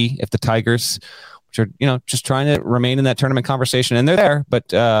see if the Tigers, which are, just trying to remain in that tournament conversation, and they're there, but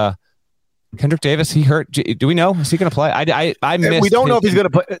Kendrick Davis, he hurt. Do we know? Is he going to play? I missed. We don't know if he's going to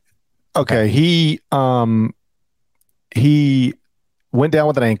play. Okay. He went down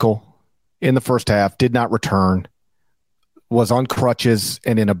with an ankle in the first half, did not return, was on crutches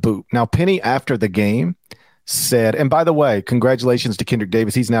and in a boot. Now, Penny, after the game, said, and by the way, congratulations to Kendrick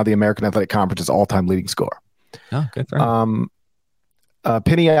Davis. He's now the American Athletic Conference's all-time leading scorer. Oh, good for him.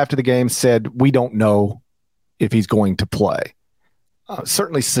 Penny, after the game, said, we don't know if he's going to play.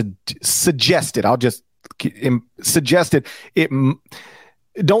 Certainly suggested, suggested it.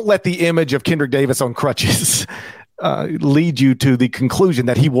 Don't let the image of Kendrick Davis on crutches lead you to the conclusion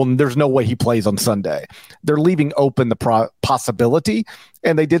that there's no way he plays on Sunday. They're leaving open the possibility,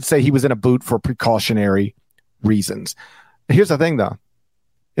 and they did say he was in a boot for precautionary reasons. Here's the thing, though.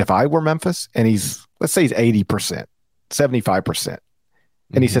 If I were Memphis and let's say he's 80%, 75%,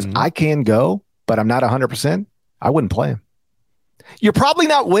 and he says, I can go, but I'm not 100%, I wouldn't play him. You're probably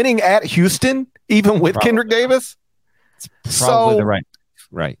not winning at Houston, even with Kendrick Davis. It's probably the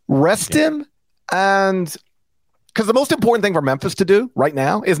right. Rest him, and because the most important thing for Memphis to do right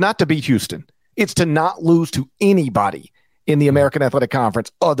now is not to beat Houston. It's to not lose to anybody in the American Athletic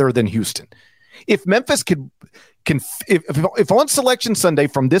Conference other than Houston. If Memphis if on Selection Sunday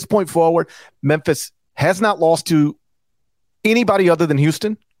from this point forward, Memphis has not lost to anybody other than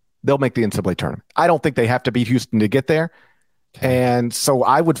Houston, they'll make the NCAA tournament. I don't think they have to beat Houston to get there. And so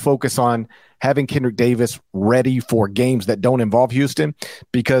I would focus on having Kendrick Davis ready for games that don't involve Houston,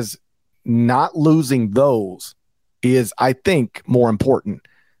 because not losing those is, I think, more important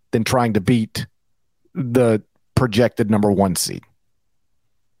than trying to beat the projected number 1 seed.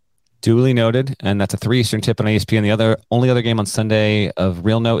 Duly noted, and that's a 3 Eastern tip on ESPN. The only other game on Sunday of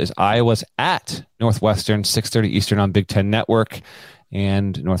real note is Iowa's at Northwestern, 6:30 Eastern on Big Ten Network.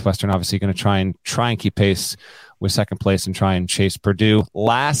 And Northwestern obviously going to try and keep pace with second place and try and chase Purdue.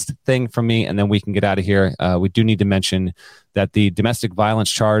 Last thing from me, and then we can get out of here. We do need to mention that the domestic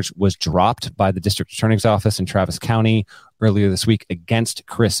violence charge was dropped by the district attorney's office in Travis County earlier this week against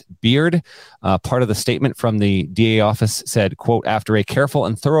Chris Beard. Part of the statement from the DA office said, quote, after a careful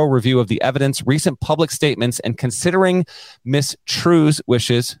and thorough review of the evidence, recent public statements, and considering Miss True's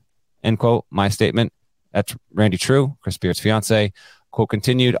wishes, end quote, my statement, that's Randy True, Chris Beard's fiance. Quote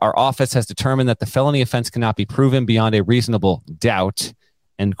continued, our office has determined that the felony offense cannot be proven beyond a reasonable doubt.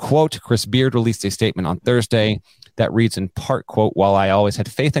 End quote. Chris Beard released a statement on Thursday that reads in part, quote, while I always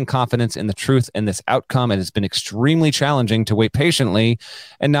had faith and confidence in the truth in this outcome, it has been extremely challenging to wait patiently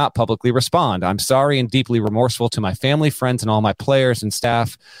and not publicly respond. I'm sorry and deeply remorseful to my family, friends, and all my players and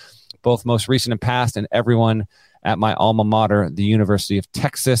staff, both most recent and past, and everyone at my alma mater, the University of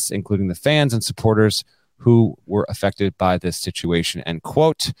Texas, including the fans and supporters who were affected by this situation, end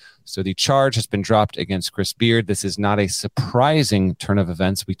quote. So the charge has been dropped against Chris Beard. This is not a surprising turn of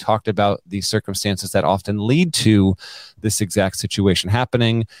events. We talked about the circumstances that often lead to this exact situation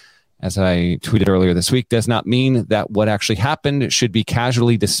happening. As I tweeted earlier this week, does not mean that what actually happened should be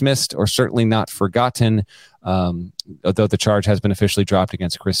casually dismissed or certainly not forgotten. Although the charge has been officially dropped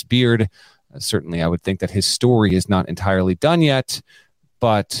against Chris Beard, certainly I would think that his story is not entirely done yet,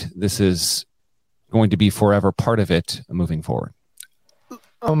 but this is going to be forever part of it moving forward.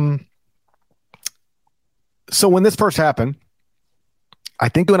 So when this first happened, I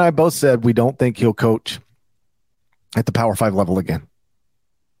think you and I both said we don't think he'll coach at the Power 5 level again.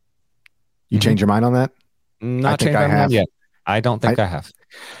 You change your mind on that? Not changed my mind yet. I don't think I have.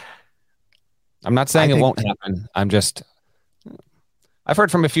 I'm not saying it won't happen. I've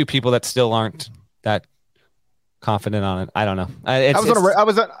heard from a few people that still aren't that confident on it. I don't know. I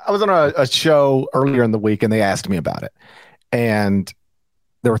was on a show earlier in the week, and they asked me about it. And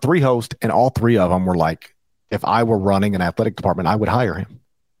there were 3 hosts, and all 3 of them were like, if I were running an athletic department, I would hire him.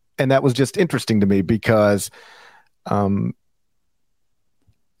 And that was just interesting to me because, when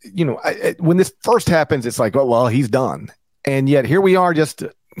this first happens, it's like, oh, well, he's done. And yet here we are just,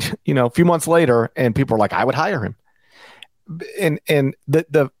 a few months later, and people are like, I would hire him. And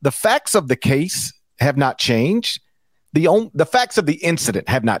the facts of the case have not changed. The facts of the incident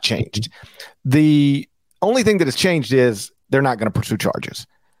have not changed. The only thing that has changed is they're not going to pursue charges.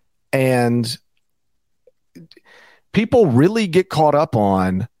 And people really get caught up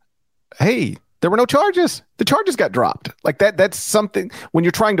on, hey, there were no charges. The charges got dropped. Like that's something when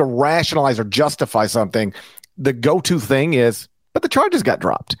you're trying to rationalize or justify something, the go-to thing is, but the charges got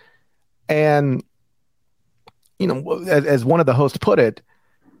dropped. And, as one of the hosts put it,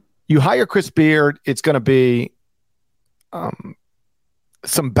 you hire Chris Beard, it's going to be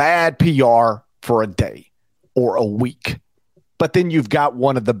some bad PR for a day or a week. But then you've got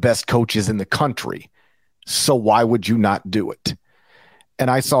one of the best coaches in the country. So why would you not do it?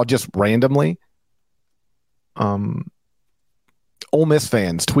 And I saw just randomly Ole Miss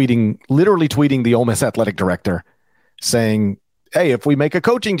fans literally tweeting the Ole Miss athletic director saying, hey, if we make a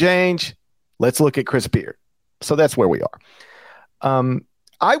coaching change, let's look at Chris Beard. So that's where we are.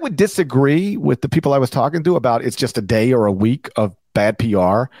 I would disagree with the people I was talking to about it's just a day or a week of bad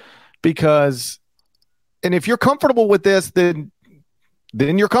PR because, and if you're comfortable with this, then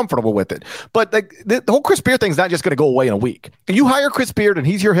you're comfortable with it. But the whole Chris Beard thing is not just going to go away in a week. You hire Chris Beard and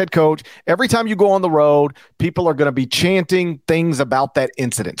he's your head coach. Every time you go on the road, people are going to be chanting things about that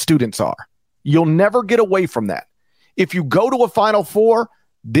incident. Students are. You'll never get away from that. If you go to a Final Four,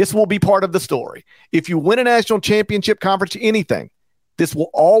 this will be part of the story. If you win a national championship, conference, anything, this will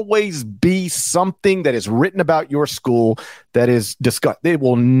always be something that is written about your school that is discussed. It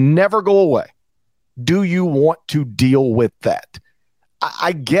will never go away. Do you want to deal with that?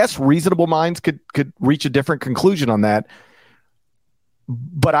 I guess reasonable minds could reach a different conclusion on that.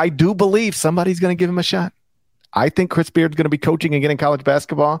 But I do believe somebody's going to give him a shot. I think Chris Beard's going to be coaching again in college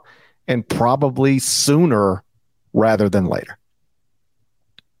basketball and probably sooner rather than later.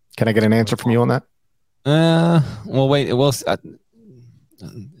 Can I get an answer from you on that? Well, wait.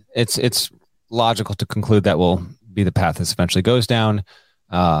 It's logical to conclude that will be the path this eventually goes down.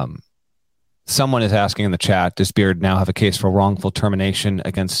 Someone is asking in the chat, does Beard now have a case for wrongful termination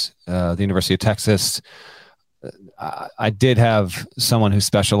against the University of Texas? I did have someone who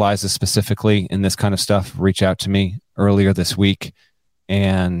specializes specifically in this kind of stuff reach out to me earlier this week,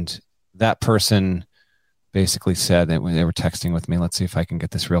 and that person basically said that when they were texting with me, let's see if I can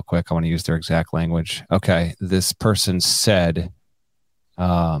get this real quick. I want to use their exact language. Okay. This person said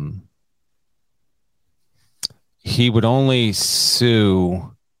he would only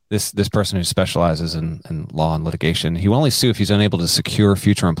sue this person who specializes in law and litigation. He will only sue if he's unable to secure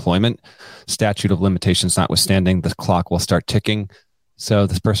future employment. Statute of limitations notwithstanding, the clock will start ticking. So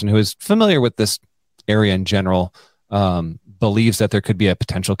this person who is familiar with this area in general believes that there could be a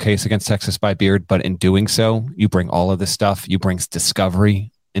potential case against Texas by Beard, but in doing so, you bring all of this stuff, you bring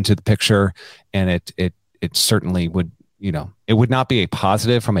discovery into the picture, and it certainly would, it would not be a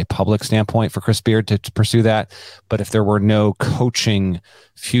positive from a public standpoint for Chris Beard to pursue that. But if there were no coaching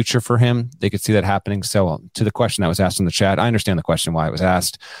future for him, they could see that happening. So to the question that was asked in the chat, I understand the question why it was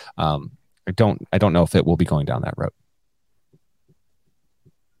asked. I don't know if it will be going down that road.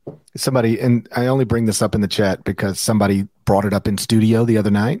 Somebody, and I only bring this up in the chat because somebody brought it up in studio the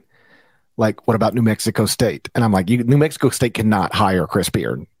other night. Like, what about New Mexico State? And I'm like, New Mexico State cannot hire Chris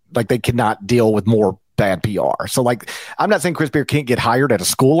Beard. Like, they cannot deal with more bad PR. So, like, I'm not saying Chris Beard can't get hired at a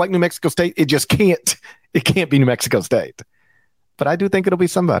school like New Mexico State. It just can't. It can't be New Mexico State. But I do think it'll be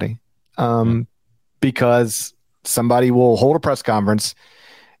somebody because somebody will hold a press conference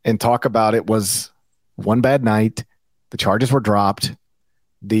and talk about it was one bad night. The charges were dropped.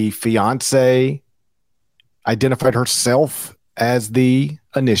 The fiance identified herself as the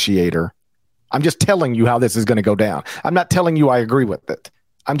initiator. I'm just telling you how this is going to go down. I'm not telling you I agree with it.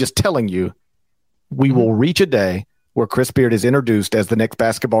 I'm just telling you we will reach a day where Chris Beard is introduced as the next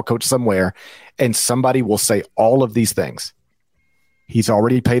basketball coach somewhere, and somebody will say all of these things. He's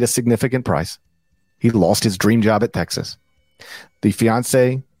already paid a significant price. He lost his dream job at Texas. The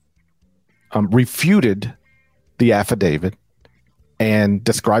fiance refuted the affidavit and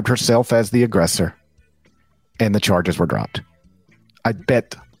described herself as the aggressor, and the charges were dropped. I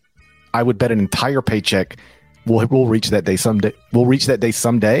would bet an entire paycheck we'll reach that day someday. We'll reach that day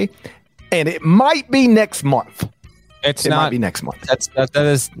someday, and it might be next month. It might be next month. That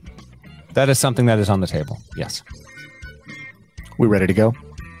is That is something that is on the table. Yes. We ready to go?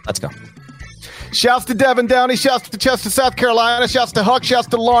 Let's go. Shouts to Devin Downey. Shouts to Chester, South Carolina. Shouts to Huck. Shouts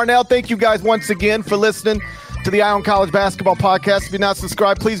to Larnell. Thank you guys once again for listening to the Eye on College Basketball Podcast. If you're not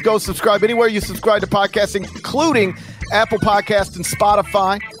subscribed, please go subscribe anywhere you subscribe to podcasts, including Apple Podcasts and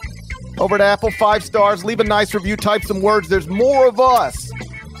Spotify. Over to Apple, 5 stars. Leave a nice review. Type some words. There's more of us.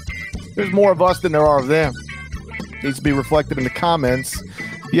 There's more of us than there are of them. Needs to be reflected in the comments.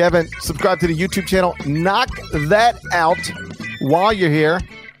 If you haven't subscribed to the YouTube channel, knock that out while you're here.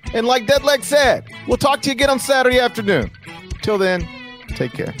 And like Deadleg said, we'll talk to you again on Saturday afternoon. Till then,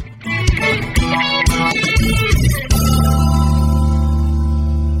 take care.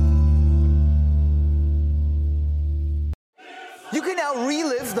 You can now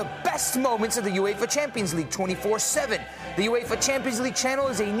relive the best moments of the UEFA Champions League 24/7. The UEFA Champions League channel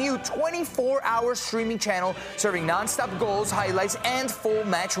is a new 24-hour streaming channel serving non-stop goals, highlights, and full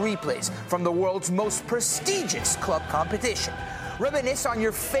match replays from the world's most prestigious club competition. Reminisce on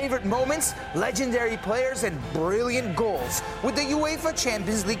your favorite moments, legendary players, and brilliant goals with the UEFA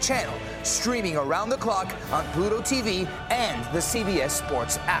Champions League channel, streaming around the clock on Pluto TV and the CBS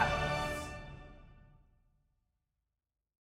Sports app.